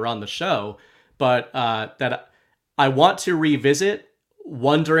until we were on the show, but that I want to revisit,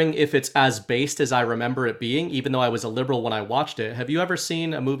 wondering if it's as based as I remember it being, even though I was a liberal when I watched it. Have you ever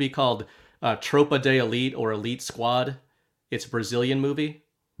seen a movie called Tropa de Elite or Elite Squad? It's a Brazilian movie.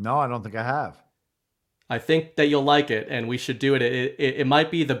 No, I don't think I have. I think that you'll like it, and we should do it. It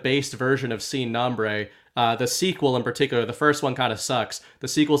might be the based version of Sin Nombre. The sequel in particular, the first one kind of sucks. The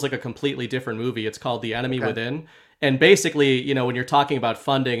sequel's like a completely different movie. It's called The Enemy Within. And basically, you know, when you're talking about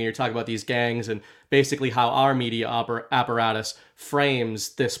funding and you're talking about these gangs and basically how our media apparatus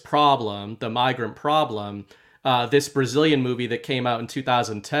frames this problem, the migrant problem, this Brazilian movie that came out in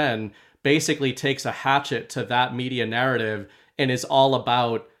 2010 basically takes a hatchet to that media narrative and is all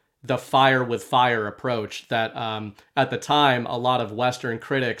about the fire with fire approach that at the time a lot of Western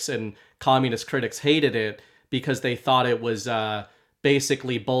critics and communist critics hated it because they thought it was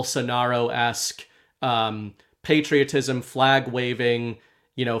basically Bolsonaro-esque patriotism, flag waving,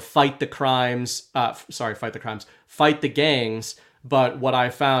 you know, fight the gangs. But what I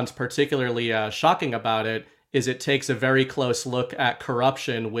found particularly shocking about it is it takes a very close look at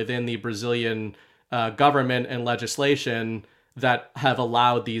corruption within the Brazilian government and legislation that have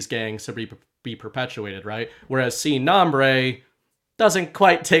allowed these gangs to be perpetuated, right? Whereas Sin Nombre doesn't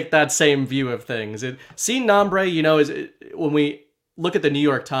quite take that same view of things. Sin Nombre, you know, when we look at the New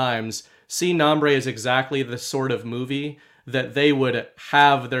York Times, Sin Nombre is exactly the sort of movie that they would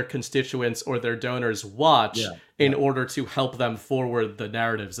have their constituents or their donors watch in order to help them forward the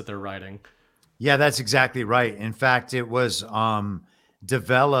narratives that they're writing. Yeah, that's exactly right. In fact, it was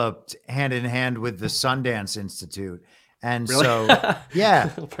developed hand in hand with the Sundance Institute. And really? So, yeah.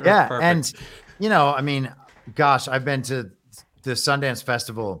 Perfect. And, you know, I mean, gosh, I've been to the Sundance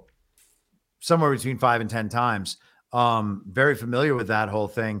Festival somewhere between 5 and 10 times. Very familiar with that whole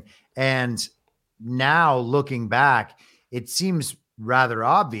thing. And now looking back, it seems rather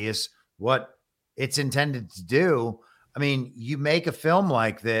obvious what it's intended to do. I mean, you make a film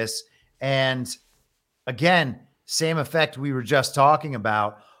like this, and again, same effect we were just talking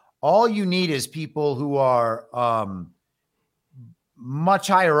about. All you need is people who are much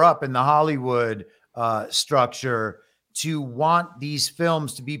higher up in the Hollywood structure to want these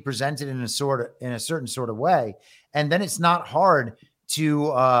films to be presented in a certain sort of way. And then it's not hard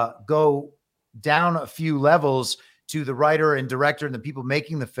to go down a few levels to the writer and director and the people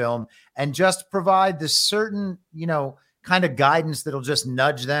making the film and just provide this certain, you know, kind of guidance that'll just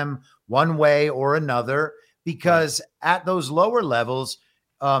nudge them one way or another. Because at those lower levels,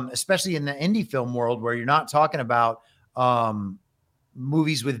 especially in the indie film world where you're not talking about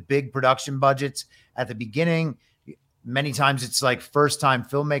movies with big production budgets at the beginning, many times it's like first-time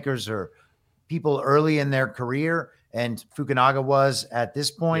filmmakers or people early in their career, and Fukunaga was at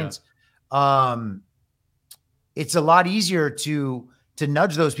this point. It's a lot easier to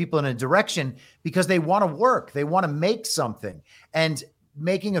nudge those people in a direction because they want to work. They want to make something. And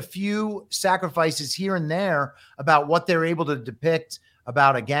making a few sacrifices here and there about what they're able to depict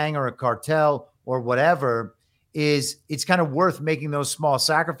about a gang or a cartel or whatever it's kind of worth making those small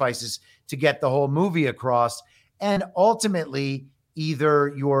sacrifices to get the whole movie across. And ultimately,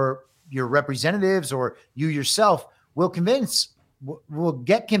 either your representatives or you yourself will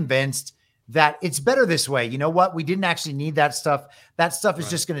get convinced that it's better this way. You know what? We didn't actually need that stuff. That stuff is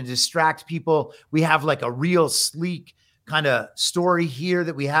just going to distract people. We have like a real sleek kind of story here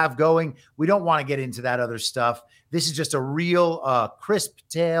that we have going. We don't want to get into that other stuff. This is just a real crisp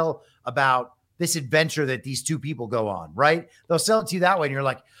tale about this adventure that these two people go on, right? They'll sell it to you that way. And you're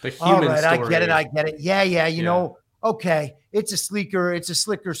like, all right, story. I get it. Yeah. You know, okay. It's a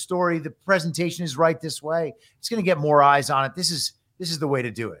slicker story. The presentation is right this way. It's going to get more eyes on it. This is the way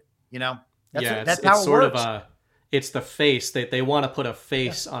to do it. You know? That's how it sort works. Of it's the face that they want to put a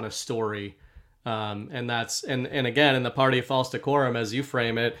face on a story. And that's, and again, in the party of false decorum, as you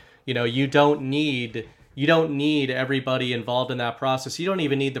frame it, you know, you don't need everybody involved in that process. You don't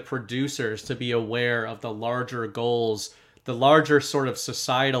even need the producers to be aware of the larger goals, the larger sort of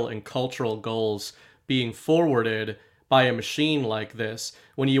societal and cultural goals being forwarded by a machine like this.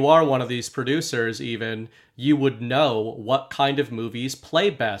 When you are one of these producers, even, you would know what kind of movies play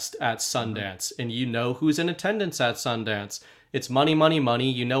best at Sundance, and you know who's in attendance at Sundance. It's money, money,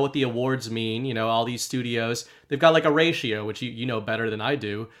 money. You know what the awards mean. You know, all these studios, they've got like a ratio, which you know better than I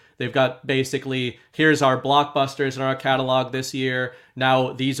do. They've got basically, here's our blockbusters in our catalog this year.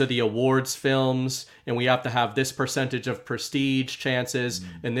 Now these are the awards films, and we have to have this percentage of prestige chances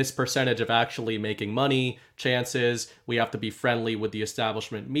and this percentage of actually making money chances. We have to be friendly with the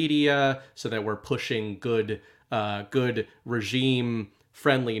establishment media so that we're pushing good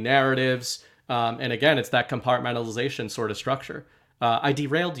regime-friendly narratives. And again, it's that compartmentalization sort of structure. I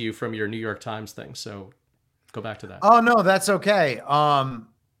derailed you from your New York Times thing, so go back to that. Oh, no, that's okay.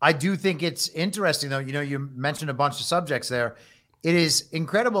 I do think it's interesting, though. You know, you mentioned a bunch of subjects there. It is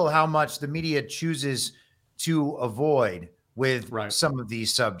incredible how much the media chooses to avoid with Right. some of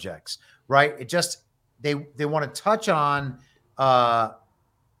these subjects, right? It just they want to touch on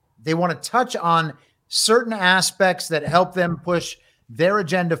certain aspects that help them push their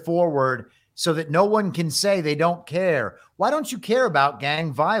agenda forward so that no one can say they don't care. Why don't you care about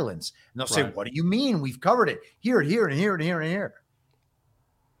gang violence? And they'll say, Right. what do you mean? We've covered it here and here and here and here and here.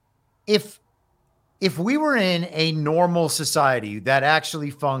 If we were in a normal society that actually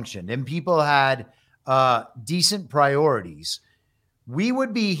functioned and people had decent priorities, we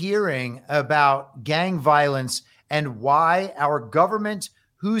would be hearing about gang violence and why our government,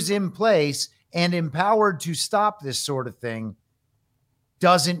 who's in place and empowered to stop this sort of thing,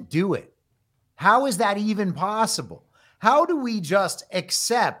 doesn't do it. How is that even possible? How do we just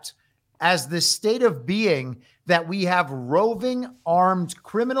accept as the state of being that we have roving armed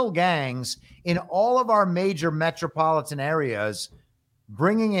criminal gangs in all of our major metropolitan areas,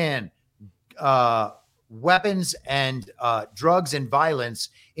 bringing in weapons and drugs and violence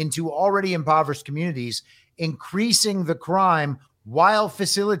into already impoverished communities, increasing the crime while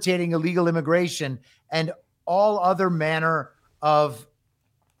facilitating illegal immigration and all other manner of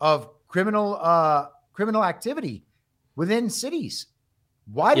criminal activity within cities?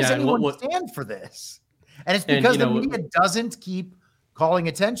 Why does anyone stand for this? And it's because the media doesn't keep calling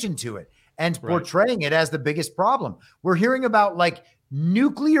attention to it and portraying it as the biggest problem. We're hearing about like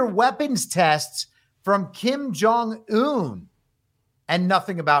nuclear weapons tests from Kim Jong-un and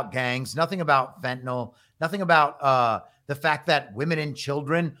nothing about gangs, nothing about fentanyl, nothing about the fact that women and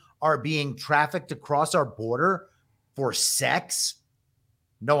children are being trafficked across our border for sex.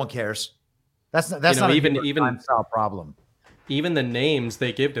 No one cares. That's not even a problem. Even the names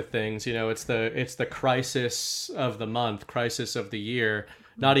they give to things, it's the crisis of the month, crisis of the year,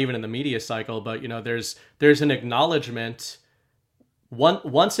 not even in the media cycle, but there's an acknowledgement.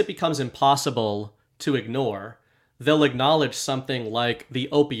 Once it becomes impossible to ignore, they'll acknowledge something like the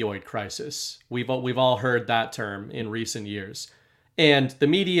opioid crisis. We've all heard that term in recent years. And the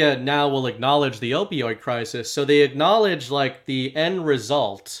media now will acknowledge the opioid crisis, so they acknowledge like the end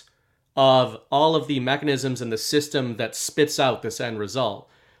result of all of the mechanisms in the system that spits out this end result.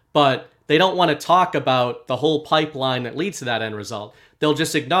 But they don't want to talk about the whole pipeline that leads to that end result. They'll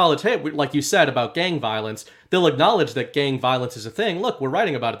just acknowledge, hey, like you said about gang violence, they'll acknowledge that gang violence is a thing. Look, we're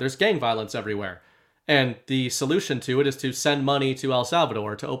writing about it. There's gang violence everywhere. And the solution to it is to send money to El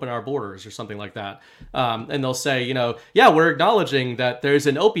Salvador to open our borders or something like that. And they'll say, yeah, we're acknowledging that there's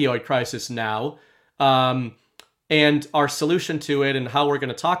an opioid crisis now. And our solution to it and how we're going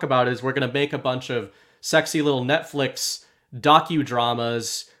to talk about it is we're going to make a bunch of sexy little Netflix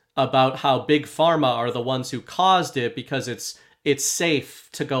docudramas about how Big Pharma are the ones who caused it because it's safe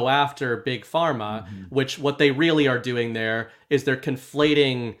to go after Big Pharma, which what they really are doing there is they're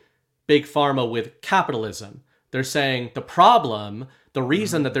conflating Big Pharma with capitalism. They're saying the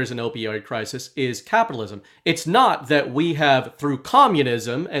reason that there's an opioid crisis is capitalism. It's not that we have, through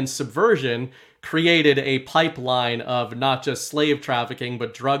communism and subversion, created a pipeline of not just slave trafficking,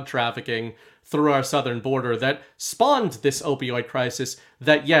 but drug trafficking through our southern border that spawned this opioid crisis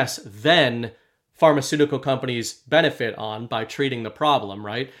that, yes, then pharmaceutical companies benefit on by treating the problem,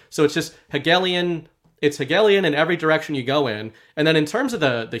 right? So it's just Hegelian. It's Hegelian in every direction you go in. And then in terms of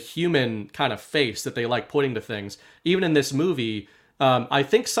the human kind of face that they like putting to things, even in this movie, I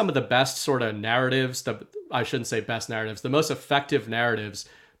think some of the best sort of narratives, I shouldn't say best narratives, the most effective narratives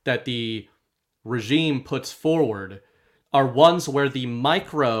that the regime puts forward are ones where the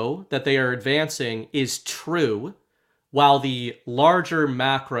micro that they are advancing is true, while the larger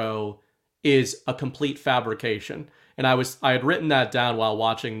macro is a complete fabrication. And I had written that down while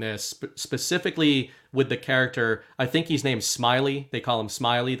watching this, specifically with the character, I think he's named Smiley. They call him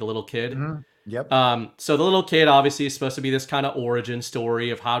Smiley, the little kid. Yep. So the little kid obviously is supposed to be this kind of origin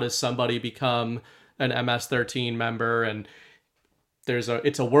story of how does somebody become an MS-13 member, and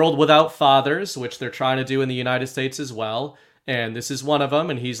it's a world without fathers, which they're trying to do in the United States as well. And this is one of them,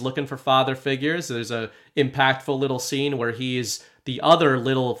 and he's looking for father figures. There's a impactful little scene where the other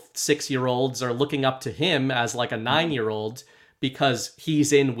little 6-year-olds are looking up to him as like a 9-year-old because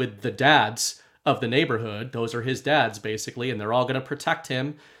he's in with the dads of the neighborhood. Those are his dads, basically, and they're all going to protect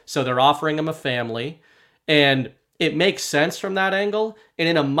him. So they're offering him a family. And it makes sense from that angle. And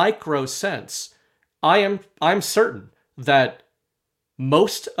in a micro sense, I'm certain that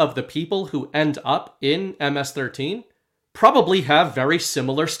most of the people who end up in MS-13 probably have very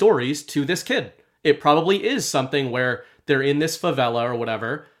similar stories to this kid. It probably is something where they're in this favela or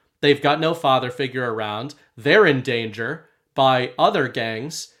whatever. They've got no father figure around. They're in danger by other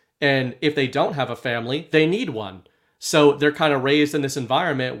gangs. And if they don't have a family, they need one. So they're kind of raised in this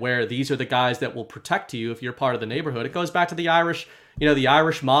environment where these are the guys that will protect you if you're part of the neighborhood. It goes back to the Irish, the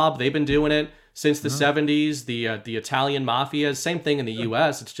Irish mob. They've been doing it since the 70s. The Italian mafia, same thing in the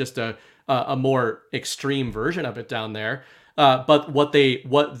U.S. It's just a more extreme version of it down there. But what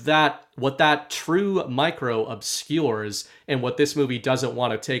that true micro obscures, and what this movie doesn't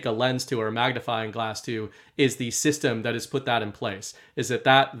want to take a lens to or a magnifying glass to, is the system that has put that in place. Is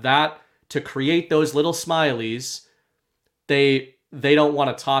that to create those little smileys, they don't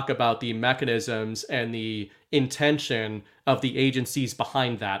want to talk about the mechanisms and the intention of the agencies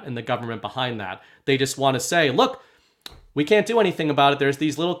behind that and the government behind that. They just want to say, look, we can't do anything about it. There's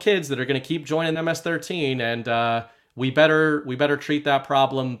these little kids that are going to keep joining MS-13, and we better treat that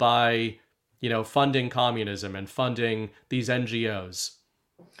problem by, funding communism and funding these NGOs.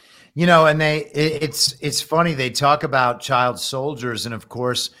 And it's funny. They talk about child soldiers, and of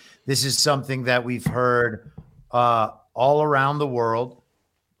course, this is something that we've heard all around the world,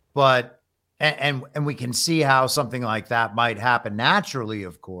 but and we can see how something like that might happen naturally,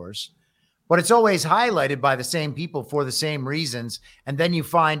 of course, but it's always highlighted by the same people for the same reasons. And then you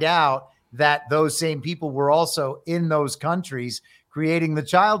find out that those same people were also in those countries creating the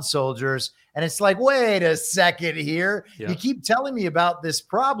child soldiers. And it's like, wait a second here. Yeah. You keep telling me about this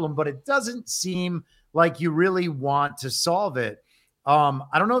problem, but it doesn't seem like you really want to solve it. I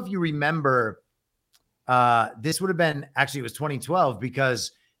don't know if you remember, this would have been, actually it was 2012,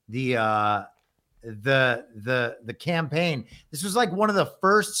 because the campaign, this was like one of the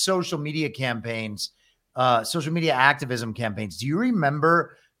first social media campaigns, social media activism campaigns. Do you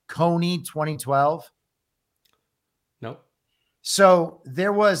remember Coney 2012? No. So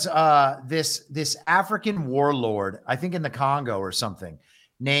there was this African warlord, I think in the Congo or something,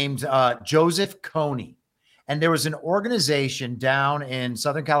 named Joseph Kony. And there was an organization down in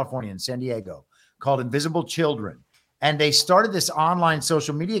Southern California, in San Diego, called Invisible Children. And they started this online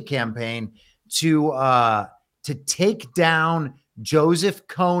social media campaign to take down Joseph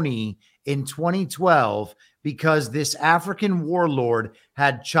Kony in 2012, because this African warlord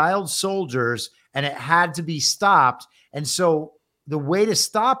had child soldiers and it had to be stopped. And so the way to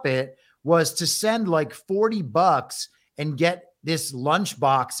stop it was to send like $40 and get this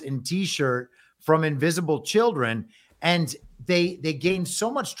lunchbox and t-shirt from Invisible Children. And they gained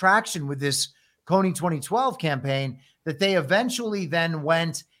so much traction with this Kony 2012 campaign that they eventually then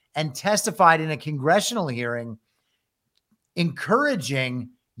went and testified in a congressional hearing encouraging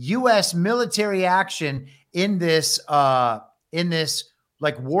U.S. military action in this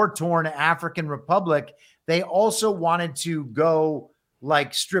like war-torn African republic. They also wanted to go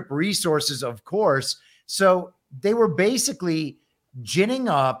like strip resources, of course. So they were basically ginning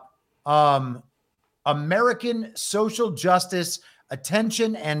up American social justice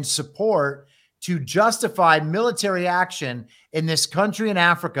attention and support to justify military action in this country in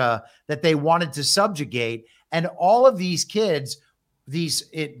Africa that they wanted to subjugate. And all of these kids,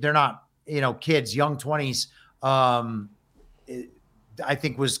 they're not, kids, young 20s, I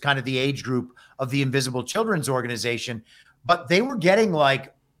think was kind of the age group of the Invisible Children's organization, but they were getting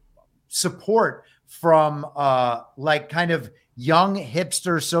like support from like kind of young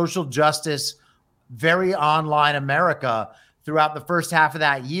hipster social justice, very online America throughout the first half of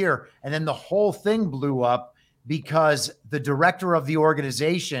that year. And then the whole thing blew up because the director of the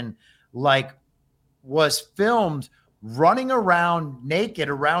organization like was filmed running around naked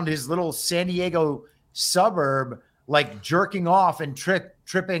around his little San Diego suburb, like jerking off and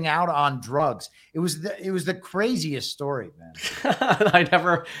tripping out on drugs. It was the craziest story, man.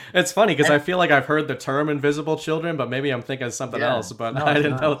 It's funny because I feel like I've heard the term Invisible Children, but maybe I'm thinking of something else, but no, I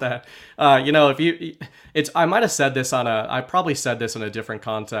didn't know that. I might have said this I probably said this in a different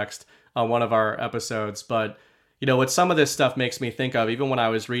context on one of our episodes, but what some of this stuff makes me think of, even when I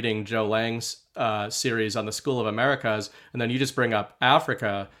was reading Joe Lang's series on the School of Americas, and then you just bring up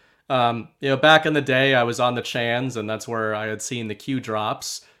Africa. Back in the day, I was on the Chans, and that's where I had seen the Q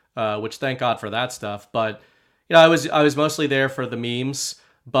drops, which thank God for that stuff. But I was mostly there for the memes.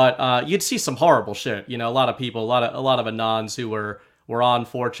 But you'd see some horrible shit. A lot of people, a lot of Anons who were on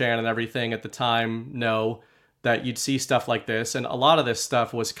 4chan and everything at the time know that you'd see stuff like this, and a lot of this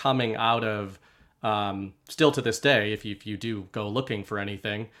stuff was coming out of still to this day. If you do go looking for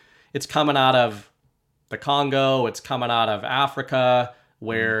anything, it's coming out of the Congo. It's coming out of Africa,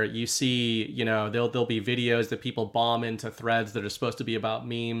 where you see, there'll be videos that people bomb into threads that are supposed to be about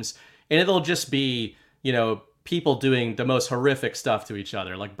memes, and it'll just be, people doing the most horrific stuff to each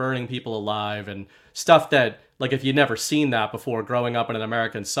other, like burning people alive and stuff that, like, if you'd never seen that before growing up in an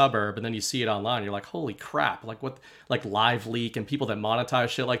American suburb and then you see it online, you're like, holy crap, like what, like Live Leak and people that monetize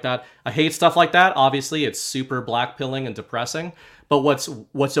shit like that. I hate stuff like that. Obviously, it's super blackpilling and depressing. But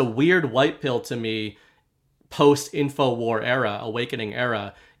what's a weird white pill to me post-Infowar era, Awakening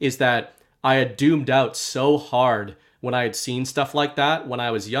era, is that I had doomed out so hard when I had seen stuff like that when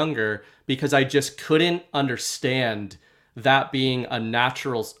I was younger, because I just couldn't understand that being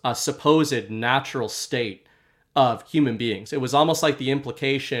a supposed natural state of human beings. It was almost like the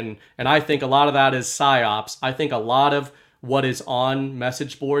implication, and I think a lot of that is psyops. I think a lot of what is on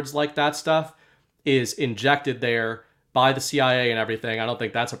message boards like that stuff is injected there by the CIA and everything. I don't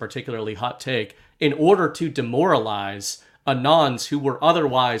think that's a particularly hot take, in order to demoralize Anons who were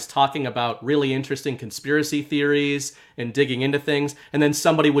otherwise talking about really interesting conspiracy theories and digging into things, and then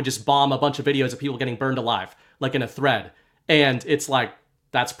somebody would just bomb a bunch of videos of people getting burned alive, like in a thread. And it's like,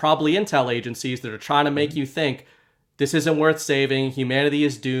 that's probably intel agencies that are trying to make you think this isn't worth saving, humanity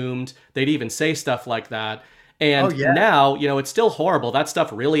is doomed. They'd even say stuff like that. And now, you know, it's still horrible. That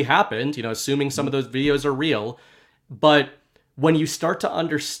stuff really happened, you know, assuming some of those videos are real. But when you start to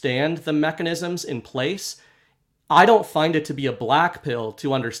understand the mechanisms in place, I don't find it to be a black pill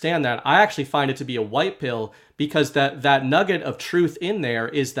to understand that. I actually find it to be a white pill, because that nugget of truth in there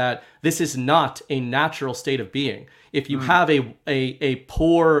is that this is not a natural state of being. If you have a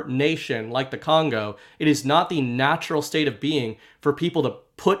poor nation like the Congo, it is not the natural state of being for people to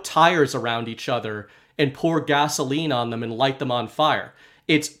put tires around each other and pour gasoline on them and light them on fire.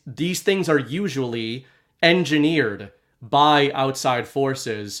 These things are usually engineered by outside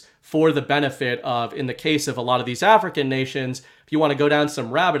forces for the benefit of, in the case of a lot of these African nations, if you want to go down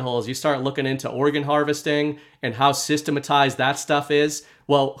some rabbit holes, you start looking into organ harvesting and how systematized that stuff is.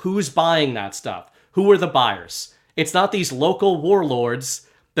 Well, who's buying that stuff? Who are the buyers? It's not these local warlords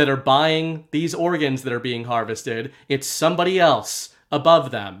that are buying these organs that are being harvested. It's somebody else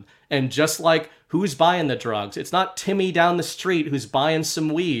above them. And just like who's buying the drugs, it's not Timmy down the street who's buying some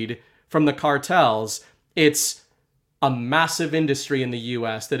weed from the cartels. It's a massive industry in the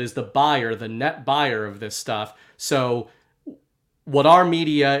US that is the buyer, the net buyer of this stuff. So what our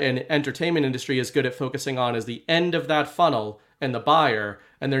media and entertainment industry is good at focusing on is the end of that funnel and the buyer,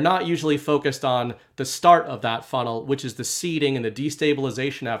 and they're not usually focused on the start of that funnel, which is the seeding and the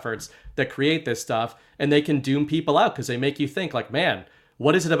destabilization efforts that create this stuff. And they can doom people out because they make you think like, man,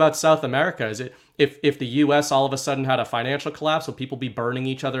 what is it about South America? Is it if the US all of a sudden had a financial collapse, will people be burning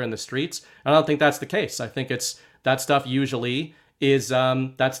each other in the streets? I don't think that's the case. I think that stuff usually is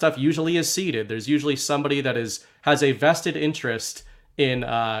seeded. There's usually somebody that has a vested interest in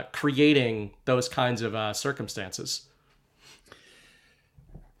creating those kinds of circumstances.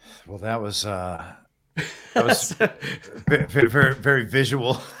 Well, that was very, very, very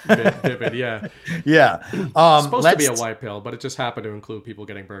visual. Vivid, yeah. Yeah. It's supposed to be a white pill, but it just happened to include people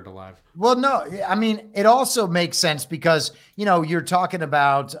getting burned alive. Well, no, I mean, it also makes sense because, you know, you're talking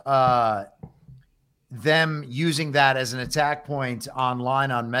about them using that as an attack point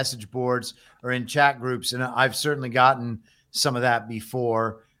online on message boards or in chat groups. And I've certainly gotten some of that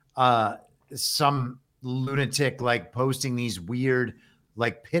before. Some lunatic like posting these weird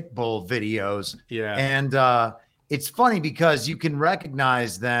like pit bull videos. Yeah. And it's funny because you can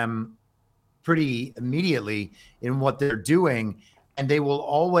recognize them pretty immediately in what they're doing. And they will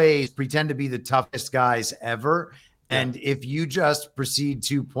always pretend to be the toughest guys ever. Yeah. And if you just proceed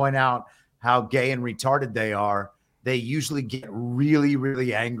to point out how gay and retarded they are, they usually get really,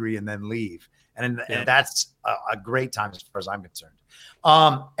 really angry and then leave. And that's a great time as far as I'm concerned.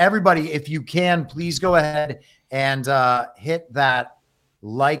 Everybody, if you can, please go ahead and hit that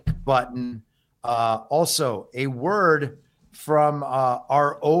like button. Also, a word from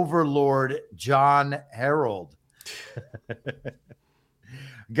our overlord, John Harold.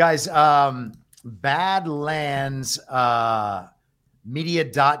 Guys, Badlands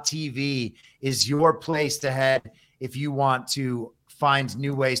media.tv is your place to head if you want to find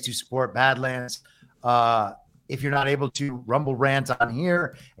new ways to support Badlands. If you're not able to rumble rant on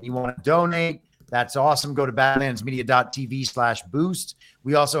here and you want to donate, that's awesome. Go to badlandsmedia.tv/boost.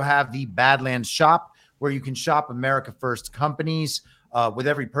 We also have the Badlands shop where you can shop America First companies. With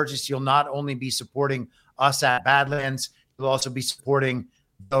every purchase, you'll not only be supporting us at Badlands, you'll also be supporting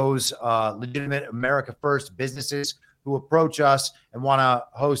those legitimate America First businesses who approach us and want to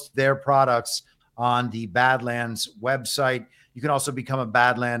host their products on the Badlands website. You can also become a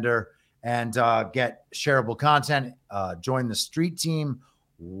Badlander and get shareable content, join the street team,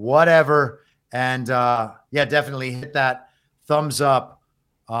 whatever. And yeah, definitely hit that thumbs up.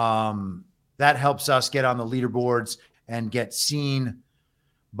 that helps us get on the leaderboards and get seen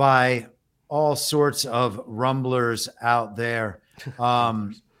by all sorts of rumblers out there.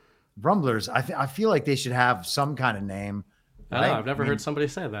 Rumblers, I feel like they should have some kind of name. Right? I know, I've never heard somebody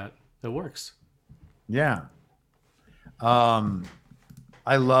say that. It works. Yeah.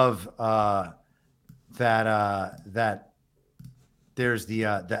 I love that there's the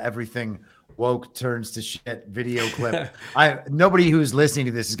everything woke turns to shit video clip. Nobody who's listening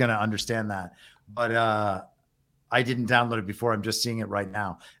to this is going to understand that, but I didn't download it before. I'm just seeing it right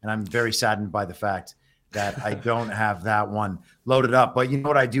now, and I'm very saddened by the fact that I don't have that one loaded up. But you know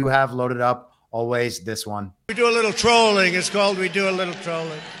what I do have loaded up always? This one. We do a little trolling. It's called We Do a Little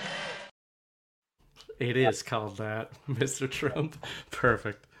Trolling. It is called that, Mr. Trump.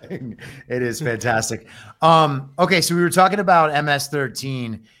 Perfect. It is fantastic. Okay, so we were talking about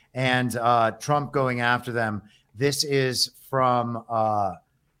MS-13 and Trump going after them. This is from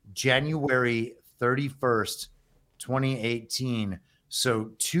January 31st, 2018.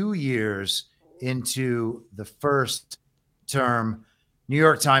 So 2 years into the first term. New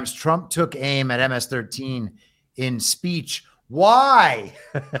York Times, Trump took aim at MS-13 in speech. Why?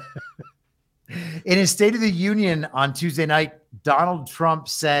 In his State of the Union on Tuesday night, Donald Trump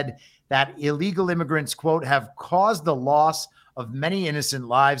said that illegal immigrants, quote, have caused the loss of many innocent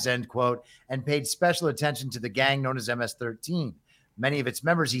lives, end quote, and paid special attention to the gang known as MS-13. Many of its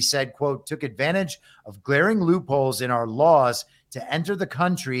members, he said, quote, took advantage of glaring loopholes in our laws to enter the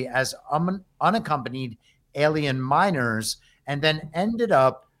country as unaccompanied alien minors and then ended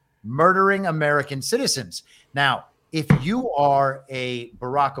up murdering American citizens. Now, if you are a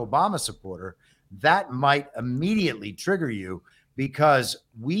Barack Obama supporter, that might immediately trigger you, because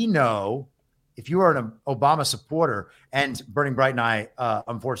we know if you are an Obama supporter, and Burning Bright and I,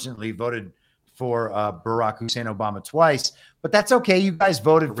 unfortunately, voted for Barack Hussein Obama twice, but that's okay. You guys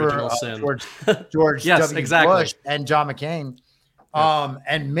voted for George yes, W. exactly. Bush and John McCain,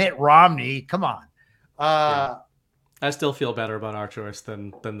 and Mitt Romney. Come on. I still feel better about our choice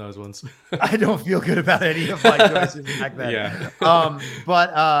than those ones. I don't feel good about any of my choices back then. Yeah.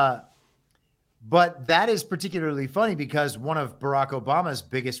 But that is particularly funny because one of Barack Obama's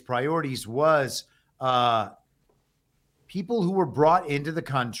biggest priorities was people who were brought into the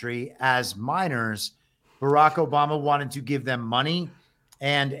country as minors. Barack Obama wanted to give them money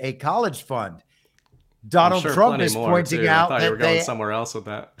and a college fund. Donald Trump is pointing out I thought that you were going somewhere else with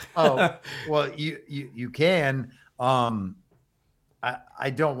that. Oh, well, you can.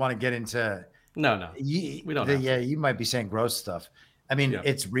 I don't want to get into. No, we don't. Yeah, you might be saying gross stuff. I mean,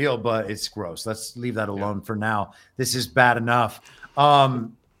 it's real, but it's gross. Let's leave that alone for now. This is bad enough.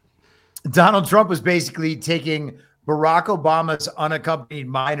 Donald Trump was basically taking Barack Obama's unaccompanied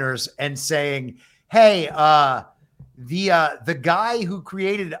minors and saying, "Hey, the guy who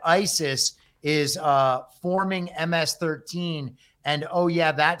created ISIS is forming MS-13, and oh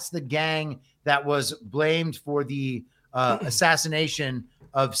yeah, that's the gang that was blamed for the assassination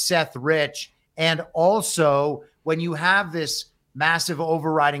of Seth Rich. And also, when you have this massive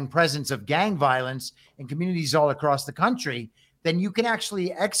overriding presence of gang violence in communities all across the country, then you can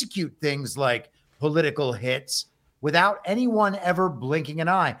actually execute things like political hits without anyone ever blinking an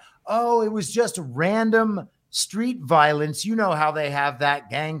eye. Oh, it was just random street violence. You know how they have that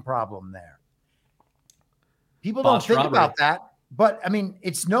gang problem there." People don't think about that. But I mean,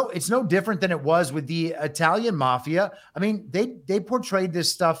 it's no different than it was with the Italian mafia. I mean, they portrayed this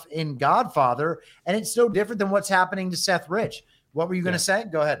stuff in Godfather, and it's no different than what's happening to Seth Rich. What were you going to say?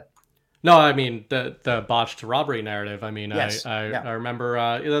 Go ahead. No, I mean the botched robbery narrative. I mean, yes. I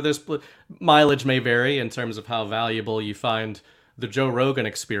remember. There's mileage may vary in terms of how valuable you find the Joe Rogan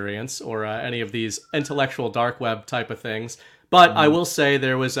experience or any of these intellectual dark web type of things. But I will say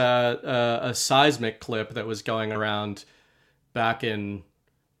there was a seismic clip that was going around back in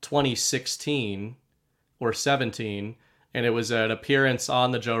 2016 or 17, and it was an appearance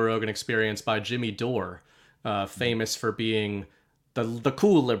on the Joe Rogan Experience by Jimmy Dore, famous for being the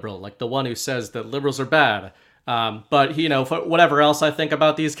cool liberal, like the one who says that liberals are bad. But for whatever else I think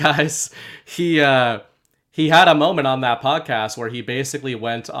about these guys, he had a moment on that podcast where he basically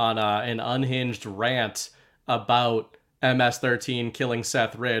went on an unhinged rant about MS-13 killing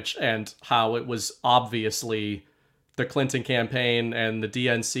Seth Rich and how it was obviously the Clinton campaign and the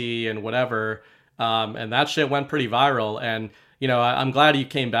DNC and whatever. And that shit went pretty viral. And, I'm glad you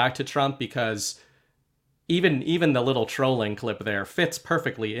came back to Trump, because even the little trolling clip there fits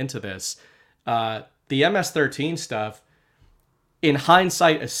perfectly into this. The MS-13 stuff, in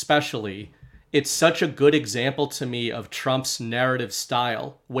hindsight especially, it's such a good example to me of Trump's narrative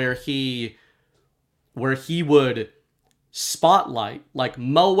style, where he would spotlight, like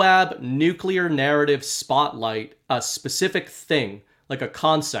Moab nuclear narrative spotlight, a specific thing, like a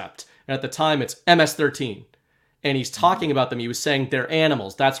concept. And at the time, it's MS-13. And he's talking about them. He was saying they're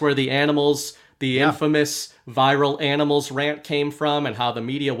animals. That's where the animals, the infamous viral animals rant came from, and how the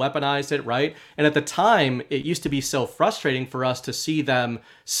media weaponized it, right? And at the time, it used to be so frustrating for us to see them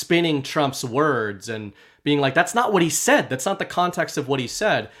spinning Trump's words and being like, that's not what he said. That's not the context of what he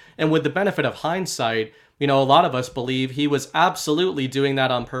said. And with the benefit of hindsight, you know, a lot of us believe he was absolutely doing that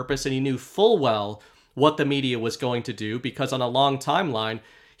on purpose, and he knew full well what the media was going to do, because on a long timeline,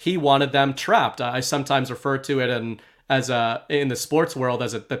 he wanted them trapped. I sometimes refer to it in the sports world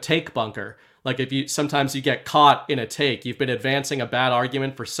as the take bunker. Like, sometimes you get caught in a take. You've been advancing a bad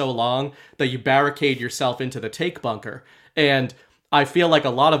argument for so long that you barricade yourself into the take bunker. And I feel like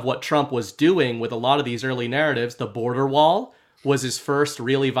a lot of what Trump was doing with a lot of these early narratives, the border wall was his first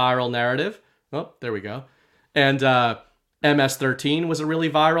really viral narrative. Oh, there we go. And MS-13 was a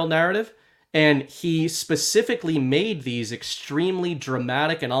really viral narrative. And he specifically made these extremely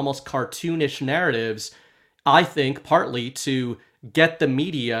dramatic and almost cartoonish narratives, I think, partly to get the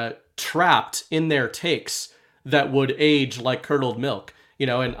media trapped in their takes that would age like curdled milk. You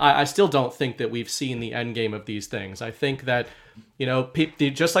know, and I still don't think that we've seen the end game of these things. I think that, you know,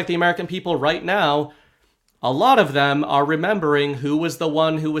 just like the American people right now, a lot of them are remembering who was the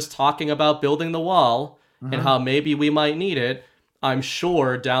one who was talking about building the wall and how maybe we might need it. I'm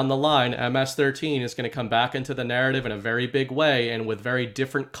sure down the line, MS-13 is going to come back into the narrative in a very big way and with very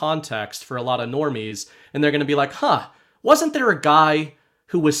different context for a lot of normies. And they're going to be like, wasn't there a guy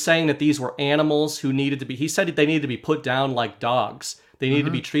who was saying that these were animals who needed to be, he said they needed to be put down like dogs. They needed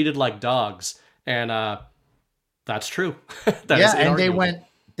to be treated like dogs. And that's true. And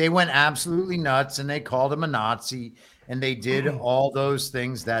they went absolutely nuts, and they called him a Nazi, and they did all those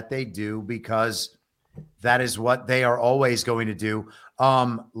things that they do because that is what they are always going to do.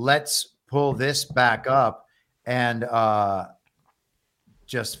 Let's pull this back up and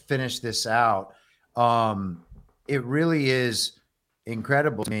just finish this out. It really is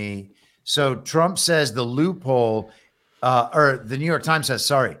incredible to me. So Trump says the loophole, or the New York Times says,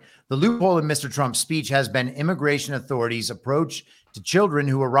 sorry, the loophole in Mr. Trump's speech has been immigration authorities' approach to children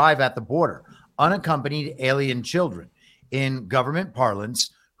who arrive at the border, unaccompanied alien children, in government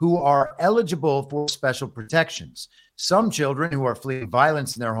parlance, who are eligible for special protections. Some children who are fleeing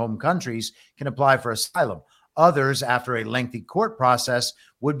violence in their home countries can apply for asylum. Others, after a lengthy court process,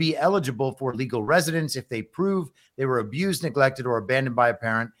 would be eligible for legal residence if they prove they were abused, neglected, or abandoned by a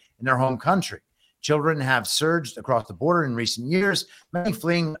parent in their home country. Children have surged across the border in recent years, many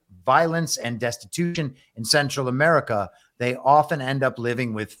fleeing violence and destitution in Central America. They often end up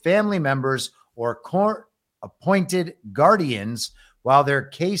living with family members or court-appointed guardians while their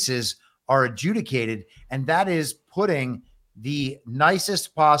cases are adjudicated. And that is putting the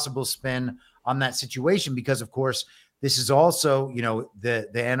nicest possible spin on that situation, because, of course, this is also, you know, the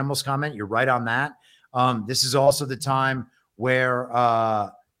animals comment. You're right on that. This is also the time where,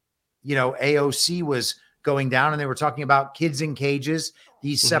 you know, AOC was going down, and they were talking about kids in cages,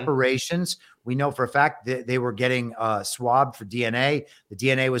 these separations. We know for a fact that they were getting swabbed for DNA. The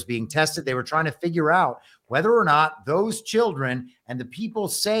DNA was being tested. They were trying to figure out whether or not those children and the people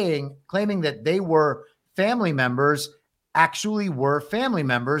claiming that they were family members actually were family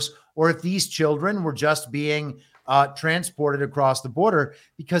members, or if these children were just being transported across the border,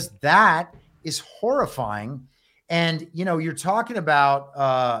 because that is horrifying. And, you know, you're talking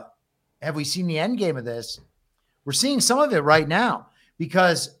about, have we seen the end game of this? We're seeing some of it right now,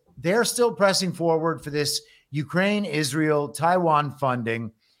 because they're still pressing forward for this Ukraine, Israel, Taiwan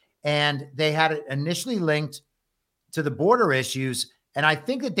funding. And they had it initially linked to the border issues. And I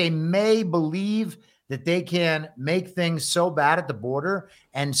think that they may believe that they can make things so bad at the border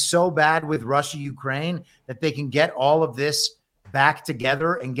and so bad with Russia, Ukraine, that they can get all of this back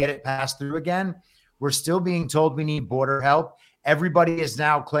together and get it passed through again. We're still being told we need border help. Everybody is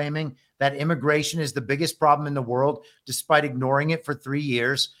now claiming that immigration is the biggest problem in the world, despite ignoring it for 3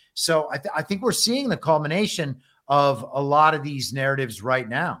 years. So I think we're seeing the culmination of a lot of these narratives right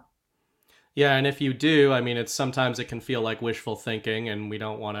now. Yeah, and if you do, I mean, sometimes it can feel like wishful thinking, and we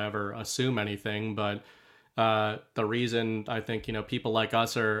don't want to ever assume anything. But the reason I think, you know, people like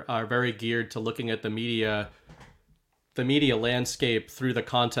us are very geared to looking at the media landscape through the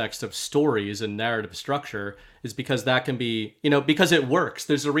context of stories and narrative structure is because that can be, you know, because it works.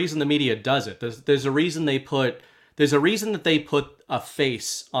 There's a reason the media does it. There's a reason that they put a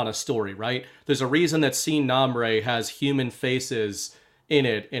face on a story, right? There's a reason that Sin Nombre has human faces in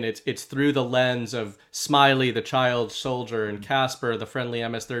it, and it's through the lens of Smiley, the child soldier, and Casper, the friendly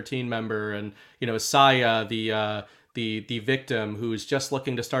MS-13 member, and, you know, Saya, the the victim who's just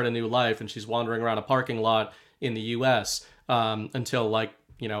looking to start a new life, and she's wandering around a parking lot in the U.S. Until, like,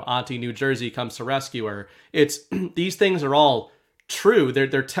 you know, Auntie New Jersey comes to rescue her. It's these things are all true. They're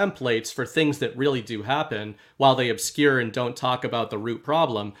templates for things that really do happen, while they obscure and don't talk about the root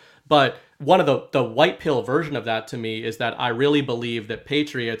problem. But one of the white pill version of that to me is that I really believe that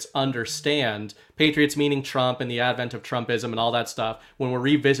patriots understand, patriots meaning Trump and the advent of Trumpism and all that stuff, when we're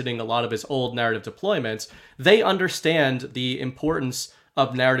revisiting a lot of his old narrative deployments, they understand the importance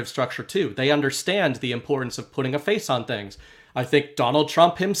of narrative structure too. They understand the importance of putting a face on things. I think Donald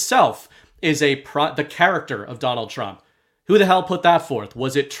Trump himself is the character of Donald Trump. Who the hell put that forth?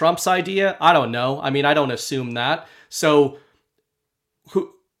 Was it Trump's idea? I don't know. I mean, I don't assume that. So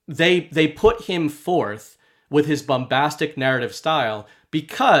they put him forth with his bombastic narrative style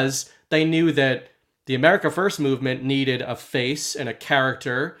because they knew that the America First movement needed a face and a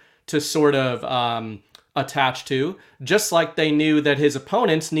character to sort of attach to, just like they knew that his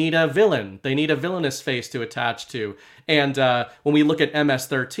opponents need a villain. They need a villainous face to attach to. And when we look at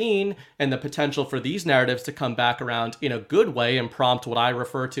MS-13 and the potential for these narratives to come back around in a good way and prompt what I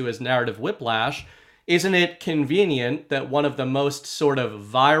refer to as narrative whiplash, isn't it convenient that one of the most sort of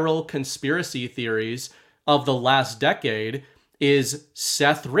viral conspiracy theories of the last decade is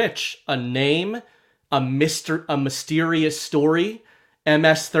Seth Rich, a name, a mysterious story,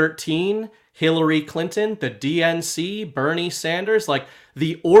 MS-13, Hillary Clinton, the DNC, Bernie Sanders, like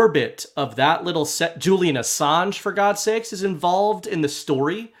the orbit of that little set. Julian Assange, for God's sakes, is involved in the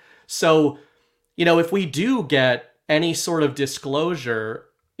story. So, you know, if we do get any sort of disclosure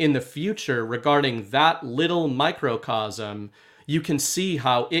in the future regarding that little microcosm, you can see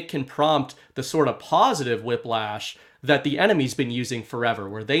how it can prompt the sort of positive whiplash that the enemy's been using forever,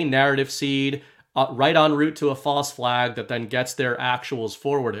 where they narrative seed right en route to a false flag that then gets their actuals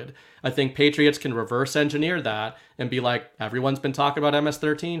forwarded. I think patriots can reverse engineer that and be like, everyone's been talking about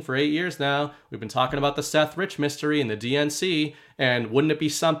MS-13 for 8 years now. We've been talking about the Seth Rich mystery and the DNC. And wouldn't it be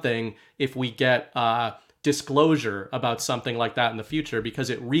something if we get disclosure about something like that in the future? Because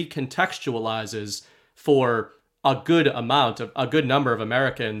it recontextualizes for a good number of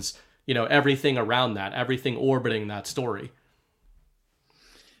Americans, you know, everything around that, everything orbiting that story.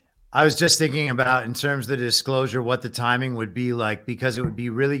 I was just thinking about, in terms of the disclosure, what the timing would be like, because it would be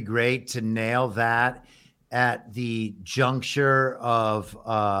really great to nail that at the juncture of,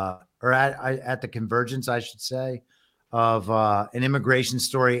 or at the convergence, I should say, of an immigration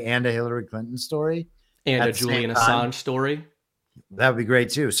story and a Hillary Clinton story. And a Julian Assange story. That would be great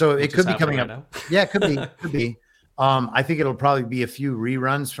too. So it could be coming up. Now. Yeah, it could be. Could be. I think it'll probably be a few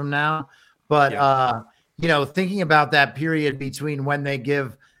reruns from now. But, you know, thinking about that period between when they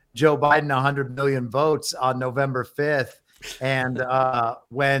give Joe Biden 100 million votes on November 5th and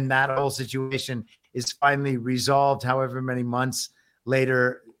when that whole situation is finally resolved, however many months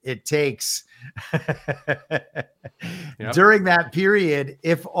later it takes. During that period,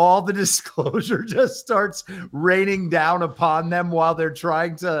 if all the disclosure just starts raining down upon them while they're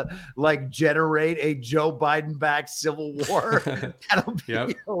trying to like generate a Joe Biden backed civil war, that'll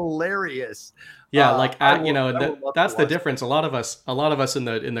be hilarious. Yeah, like that's the difference. A lot of us in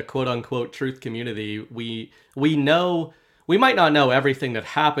the quote unquote truth community, we know. We might not know everything that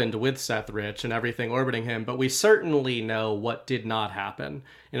happened with Seth Rich and everything orbiting him, but we certainly know what did not happen.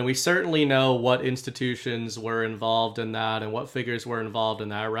 And we certainly know what institutions were involved in that and what figures were involved in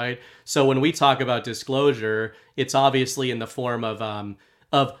that, right? So when we talk about disclosure, it's obviously in the form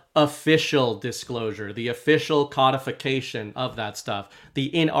of official disclosure, the official codification of that stuff, the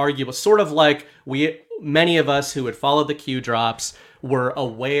inarguable, sort of like many of us who had followed the Q drops were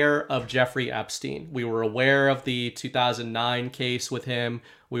aware of Jeffrey Epstein. We were aware of the 2009 case with him.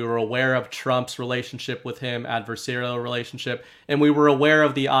 We were aware of Trump's relationship with him, adversarial relationship, and we were aware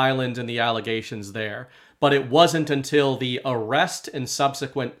of the island and the allegations there. But it wasn't until the arrest and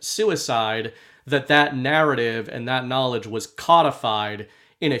subsequent suicide that narrative and that knowledge was codified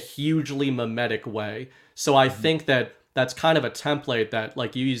in a hugely mimetic way. So I think that's kind of a template that,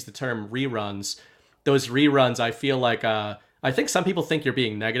 like you use the term reruns. Those reruns, I feel like, I think some people think you're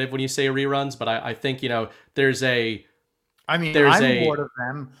being negative when you say reruns, but I think, you know, I'm bored of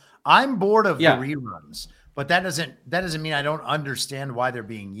them. I'm bored of the reruns, but that doesn't mean I don't understand why they're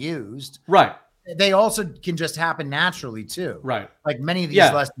being used. Right. They also can just happen naturally too. Right. Like many of these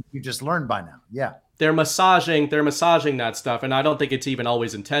lessons you just learned by now. Yeah. They're massaging that stuff, and I don't think it's even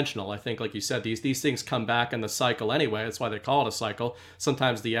always intentional. I think, like you said, these things come back in the cycle anyway. That's why they call it a cycle.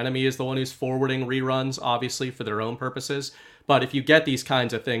 Sometimes the enemy is the one who's forwarding reruns, obviously, for their own purposes. But if you get these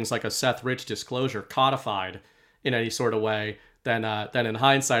kinds of things like a Seth Rich disclosure codified in any sort of way, than in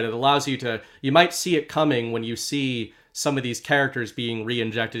hindsight. It allows you might see it coming when you see some of these characters being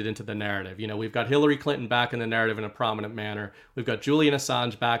re-injected into the narrative. We've got Hillary Clinton back in the narrative in a prominent manner. We've got Julian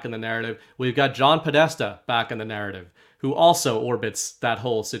Assange back in the narrative. We've got John Podesta back in the narrative, who also orbits that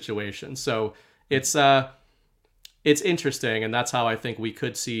whole situation. So it's interesting, and that's how I think we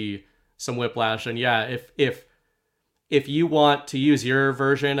could see some whiplash. And yeah, if you want to use your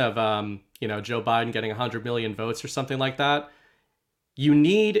version of Joe Biden getting 100 million votes or something like that, you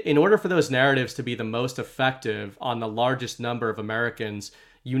need, in order for those narratives to be the most effective on the largest number of Americans,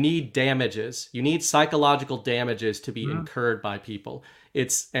 you need damages. You need psychological damages to be incurred by people.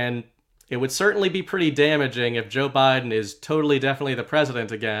 And it would certainly be pretty damaging if Joe Biden is totally, definitely the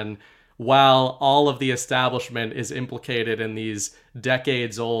president again, while all of the establishment is implicated in these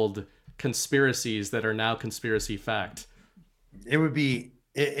decades-old conspiracies that are now conspiracy fact. It'll be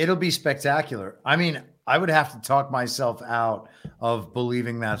spectacular. I mean, I would have to talk myself out of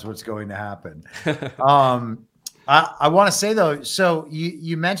believing that's what's going to happen. I want to say though, so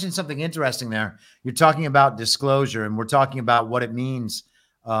you mentioned something interesting there. You're talking about disclosure, and we're talking about what it means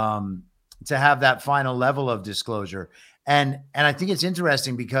to have that final level of disclosure. And I think it's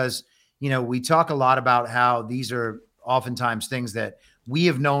interesting because, we talk a lot about how these are oftentimes things that we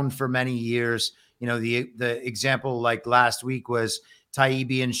have known for many years. The example like last week was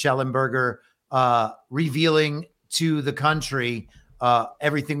Taibbi and Schellenberger revealing to the country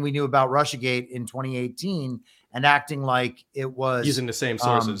everything we knew about Russiagate in 2018 and acting like it was using the same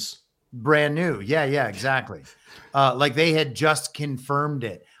sources. Brand new. Yeah, exactly. Like they had just confirmed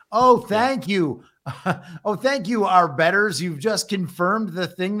it. Oh, thank you. Oh, thank you, our betters. You've just confirmed the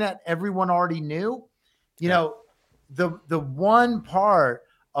thing that everyone already knew. The one part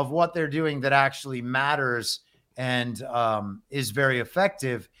of what they're doing that actually matters and is very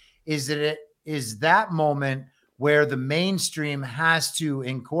effective is that it is that moment where the mainstream has to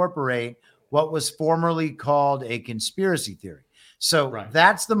incorporate what was formerly called a conspiracy theory. So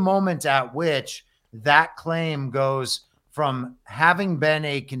that's the moment at which that claim goes from having been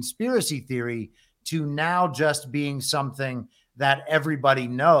a conspiracy theory to now just being something that everybody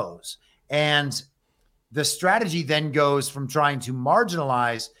knows. And the strategy then goes from trying to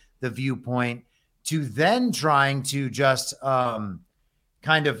marginalize the viewpoint to then trying to just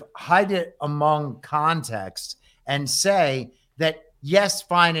kind of hide it among context and say that, yes,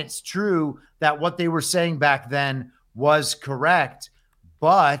 fine, it's true that what they were saying back then was correct,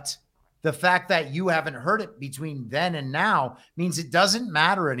 but the fact that you haven't heard it between then and now means it doesn't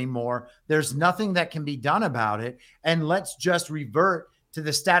matter anymore. There's nothing that can be done about it. And let's just revert to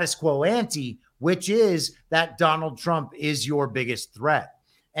the status quo ante, which is that Donald Trump is your biggest threat.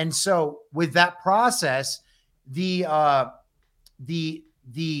 And so with that process, the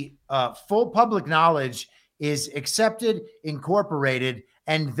full public knowledge is accepted, incorporated,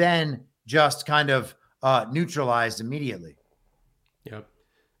 and then just kind of neutralized immediately. Yep.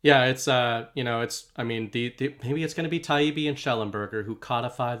 Yeah, it's maybe it's going to be Taibbi and Schellenberger who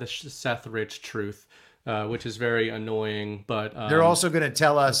codify the Seth Rich truth, which is very annoying. But they're also going to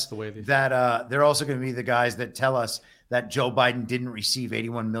tell us that they're also going to be the guys that tell us that Joe Biden didn't receive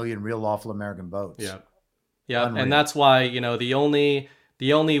 81 million real lawful American votes. Yeah, and that's why the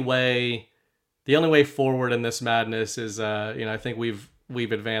only way forward in this madness is I think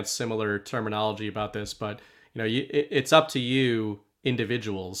we've advanced similar terminology about this, but it's up to you.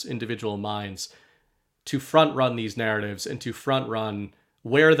 Individual minds to front run these narratives and to front run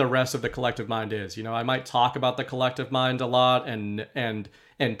where the rest of the collective mind is. I might talk about the collective mind a lot and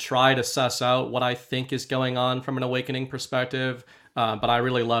try to suss out what I think is going on from an awakening perspective. But I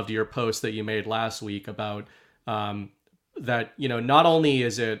really loved your post that you made last week about that. Not only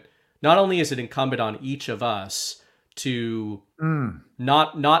is it incumbent on each of us to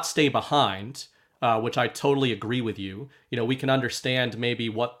not stay behind. Which I totally agree with you. We can understand maybe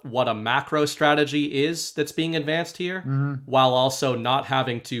what a macro strategy is that's being advanced here, while also not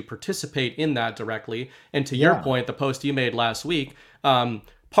having to participate in that directly. And to your point, the post you made last week,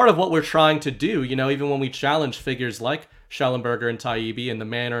 part of what we're trying to do, even when we challenge figures like Schellenberger and Taibbi and the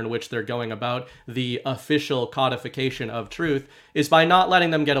manner in which they're going about the official codification of truth, is by not letting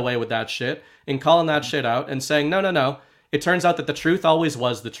them get away with that shit and calling that shit out and saying, no. It turns out that the truth always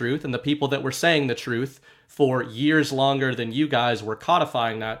was the truth, and the people that were saying the truth for years longer than you guys were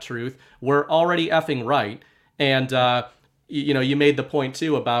codifying that truth were already effing right. And, you made the point,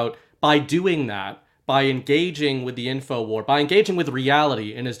 too, about by doing that, by engaging with the info war, by engaging with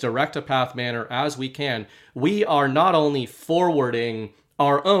reality in as direct a path manner as we can, we are not only forwarding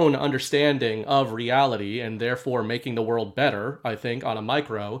our own understanding of reality and therefore making the world better, I think, on a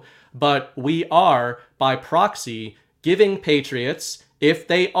micro, but we are, by proxy, giving patriots, if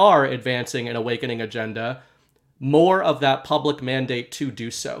they are advancing an awakening agenda, more of that public mandate to do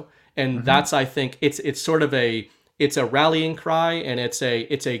so. And that's, I think, it's sort of it's a rallying cry, and it's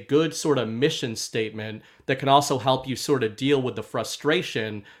a good sort of mission statement that can also help you sort of deal with the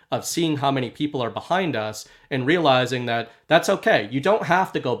frustration of seeing how many people are behind us and realizing that that's okay. You don't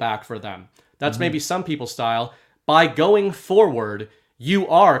have to go back for them. That's maybe some people's style. By going forward, you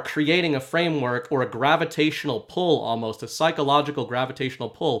are creating a framework or a gravitational pull, almost a psychological gravitational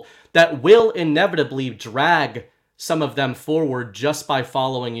pull, that will inevitably drag some of them forward just by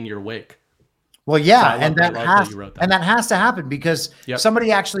following in your wake. Well, yeah, So and that has to happen because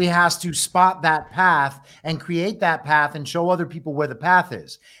somebody actually has to spot that path and create that path and show other people where the path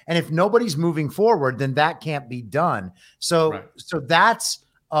is. And if nobody's moving forward, then that can't be done. So that's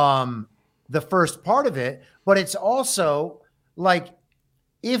the first part of it. But it's also like,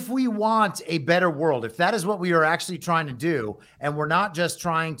 if we want a better world, if that is what we are actually trying to do, and we're not just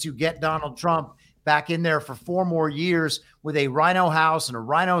trying to get Donald Trump back in there for 4 more years with a rhino House and a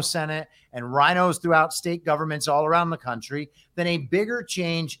rhino Senate and rhinos throughout state governments all around the country, then a bigger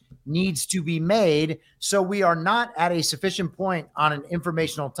change needs to be made. So we are not at a sufficient point on an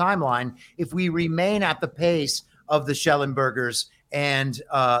informational timeline if we remain at the pace of the Schellenbergers and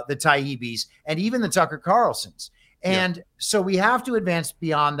the Taibbis and even the Tucker Carlsons. And so we have to advance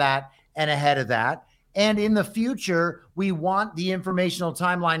beyond that and ahead of that. And in the future, we want the informational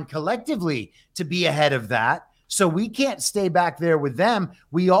timeline collectively to be ahead of that. So we can't stay back there with them.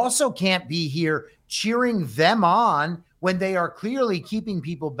 We also can't be here cheering them on when they are clearly keeping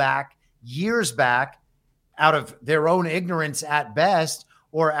people back, years back, out of their own ignorance at best,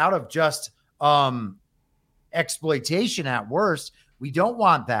 or out of just exploitation at worst. We don't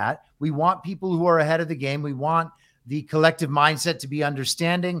want that. We want people who are ahead of the game. We want the collective mindset to be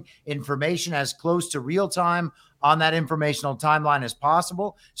understanding information as close to real time on that informational timeline as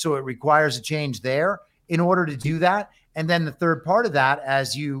possible. So it requires a change there in order to do that. And then the third part of that,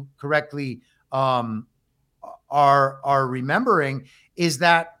 as you correctly are remembering, is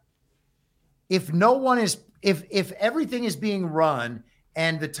that if everything is being run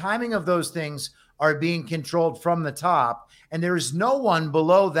and the timing of those things are being controlled from the top, and there is no one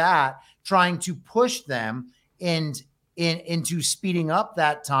below that trying to push them into speeding up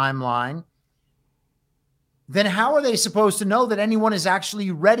that timeline, then how are they supposed to know that anyone is actually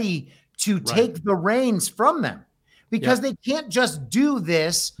ready to take the reins from them? Because they can't just do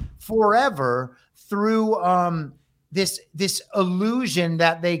this forever through this illusion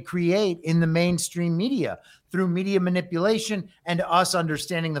that they create in the mainstream media, through media manipulation and us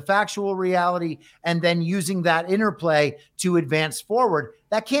understanding the factual reality and then using that interplay to advance forward.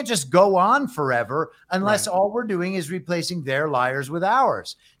 That can't just go on forever unless all we're doing is replacing their liars with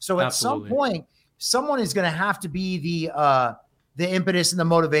ours. So at some point, someone is going to have to be the impetus and the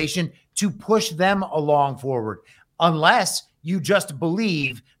motivation to push them along forward, unless you just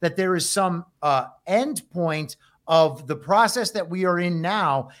believe that there is some end point of the process that we are in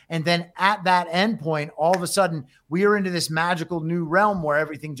now. And then at that end point, all of a sudden, we are into this magical new realm where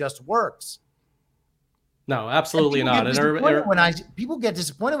everything just works. No, absolutely not. People get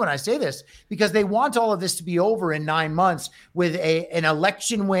disappointed when I say this because they want all of this to be over in 9 months with an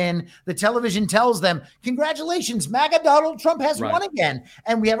election win. The television tells them, congratulations, MAGA Donald Trump has won again.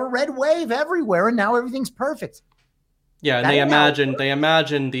 And we have a red wave everywhere and now everything's perfect. Yeah, and they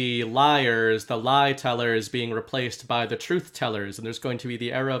imagine the liars, the lie tellers being replaced by the truth tellers, and there's going to be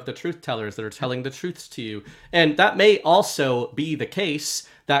the era of the truth tellers that are telling the truths to you. And that may also be the case.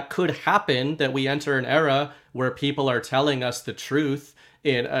 That could happen, that we enter an era where people are telling us the truth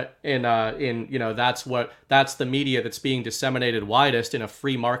in you know, that's the media that's being disseminated widest in a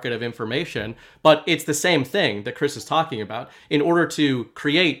free market of information. But it's the same thing that Chris is talking about. In order to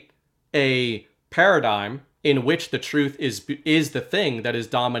create a paradigm in which the truth is the thing that is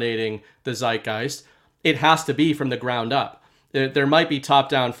dominating the zeitgeist, it has to be from the ground up. There might be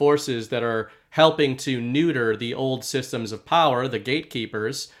top-down forces that are helping to neuter the old systems of power, the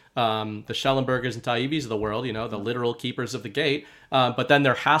gatekeepers, the Schellenbergers and Taibbis of the world, you know, the literal keepers of the gate. But then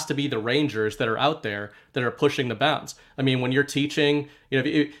there has to be the rangers that are out there that are pushing the bounds. I mean, when you're teaching, you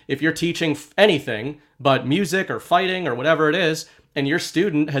know, if you're teaching anything but music or fighting or whatever it is, and your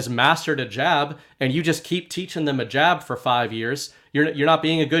student has mastered a jab and you just keep teaching them a jab for 5 years, you're not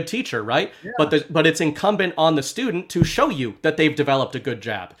being a good teacher, right? Yeah. But it's incumbent on the student to show you that they've developed a good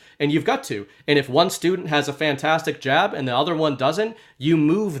jab. And you've got to. And if one student has a fantastic jab and the other one doesn't, you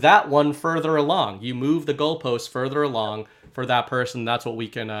move that one further along. You move the goalposts further along for that person. That's what we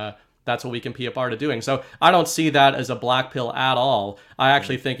can that's what we can be a part of doing. So I don't see that as a black pill at all. I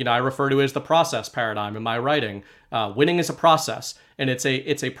actually think, I refer to it as the process paradigm in my writing. Winning is a process, and it's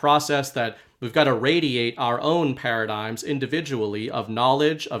a process that we've got to radiate our own paradigms individually of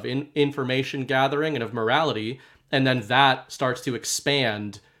knowledge, of information gathering, and of morality, and then that starts to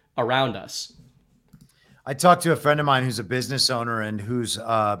expand around us. I talked to a friend of mine who's a business owner and whose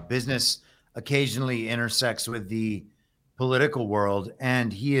business occasionally intersects with the political world,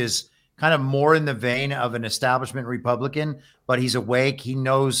 and he is kind of more in the vein of an establishment Republican, but he's awake. He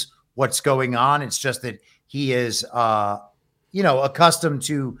knows what's going on. It's just that he is, accustomed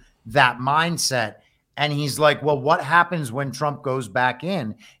to that mindset. And he's like, well, what happens when Trump goes back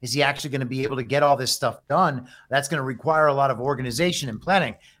in? Is he actually going to be able to get all this stuff done? That's going to require a lot of organization and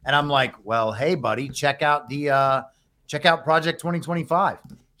planning. And I'm like, well, hey, buddy, check out Project 2025.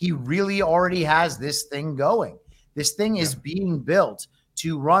 He really already has this thing going. This thing is being built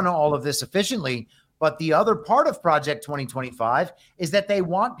to run all of this efficiently. But the other part of Project 2025 is that they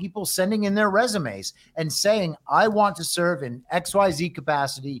want people sending in their resumes and saying, I want to serve in XYZ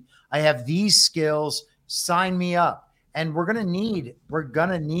capacity. I have these skills, sign me up. And we're going to need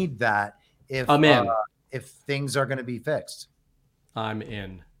that if things are going to be fixed. I'm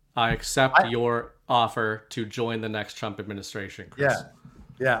in. I accept your offer to join the next Trump administration, Chris.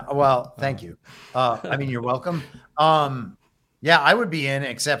 Yeah. Well, thank you. You're welcome. I would be in,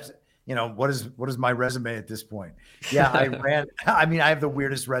 except, what is my resume at this point? Yeah, I have the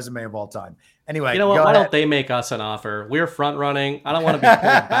weirdest resume of all time. Anyway, you know what? Why don't they make us an offer? We're front running. I don't want to be pulled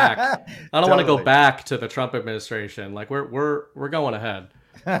back. I don't want to go back to the Trump administration. Like we're going ahead.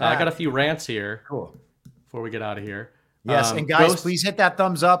 I got a few rants here. Cool. Before we get out of here. Yes, and guys, please hit that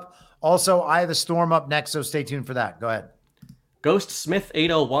thumbs up. Also, I have the storm up next, so stay tuned for that. Go ahead. Ghost Smith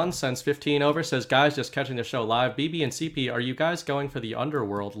 801 sends 15 over, says, guys, just catching the show live. BB and CP, are you guys going for the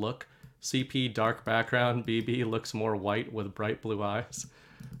underworld look? CP, dark background. BB looks more white with bright blue eyes.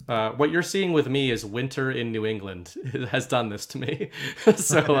 What you're seeing with me is winter in New England. It has done this to me.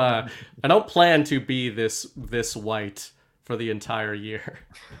 So I don't plan to be this white for the entire year.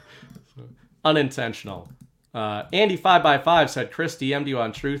 Unintentional. Andy 5x5 said, Chris DM'd you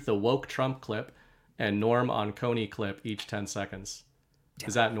on Truth the woke Trump clip and Norm on Coney clip each 10 seconds.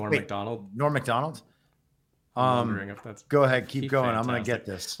 Is that Norm MacDonald? Norm MacDonald? I'm wondering if that's... Go ahead, keep going. Fantastic. I'm going to get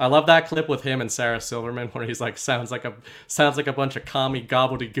this. I love that clip with him and Sarah Silverman where he's like, sounds like a bunch of commie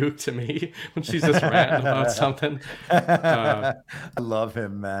gobbledygook to me when she's just ranting about something. I love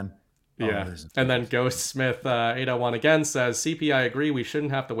him, man. Yeah. And then Ghost Smith 801 again says, CP, I agree. We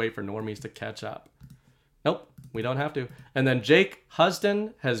shouldn't have to wait for normies to catch up. Nope, we don't have to. And then Jake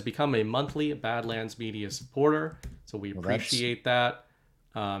Husden has become a monthly Badlands Media supporter, so we appreciate that.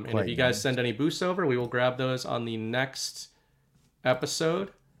 And if you guys send any boosts over, we will grab those on the next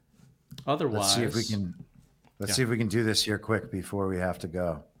episode. Otherwise, let's see if we can do this here quick before we have to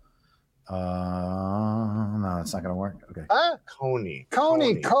go. No, it's not going to work. Okay. Coney,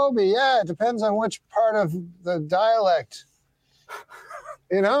 Kobe. Yeah, it depends on which part of the dialect.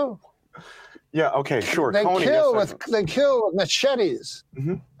 Yeah. Okay. Sure. They kill with machetes.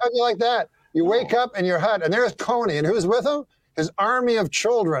 Mm-hmm. How do you like that? You wake up in your hut and there's Coney, and who's with him? His army of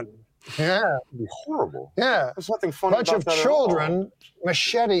children. Yeah. It'd be horrible. Yeah. There's nothing funny bunch about of that children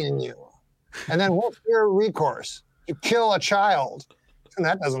macheting you, and then what's your recourse? You kill a child, and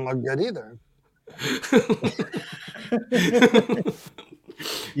that doesn't look good either.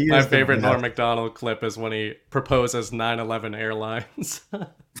 My favorite Norm MacDonald clip is when he proposes 9/11 Airlines.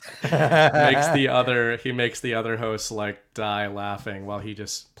 He makes the other hosts like die laughing while he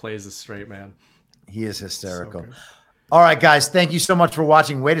just plays the straight man. He is hysterical. So all right, guys, thank you so much for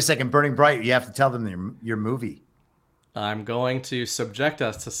watching. Wait a second, Burning Bright, you have to tell them your movie. I'm going to subject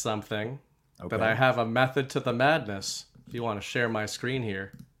us to something that I have a method to the madness. If you want to share my screen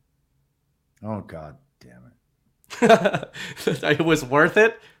here. Oh, God damn it. It was worth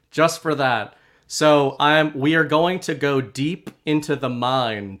it just for that. So we are going to go deep into the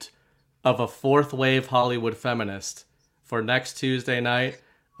mind of a fourth wave Hollywood feminist for next Tuesday night.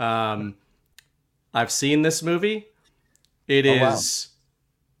 I've seen this movie. It is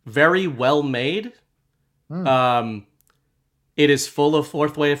very well made. It is full of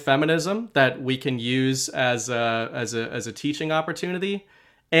fourth wave feminism that we can use as a teaching opportunity.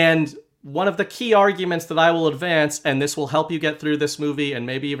 And one of the key arguments that I will advance, and this will help you get through this movie and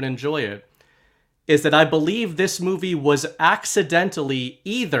maybe even enjoy it, is that I believe this movie was accidentally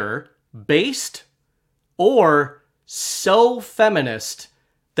either based or so feminist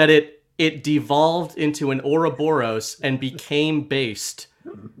that it devolved into an Ouroboros and became based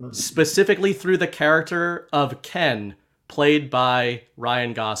specifically through the character of Ken, played by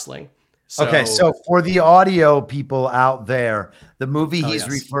Ryan Gosling. Okay, so for the audio people out there, the movie he's yes.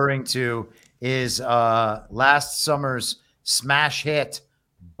 referring to is last summer's smash hit,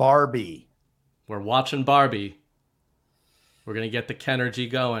 Barbie. We're watching Barbie. We're going to get the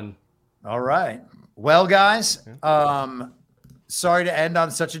Kenergy going. All right. Well, guys, sorry to end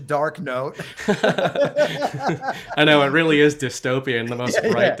on such a dark note. I know, it really is dystopian, the most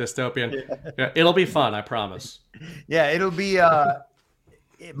bright dystopian. Yeah, it'll be fun, I promise. Yeah, it'll be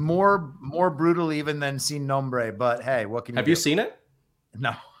more brutal even than Sin Nombre, but hey, what can you do? Have you seen it?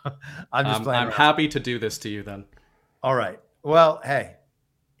 No. I'm just playing. I'm happy to do this to you then. All right. Well, hey,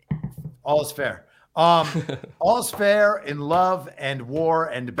 all is fair. All is fair in love and war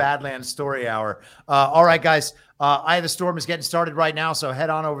and Badlands Story Hour. All right, guys. Eye of the Storm is getting started right now, so head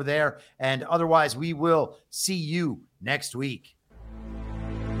on over there. And otherwise, we will see you next week.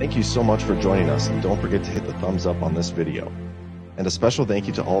 Thank you so much for joining us, and don't forget to hit the thumbs up on this video. And a special thank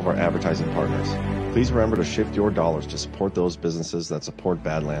you to all of our advertising partners. Please remember to shift your dollars to support those businesses that support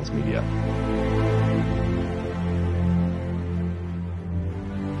Badlands Media.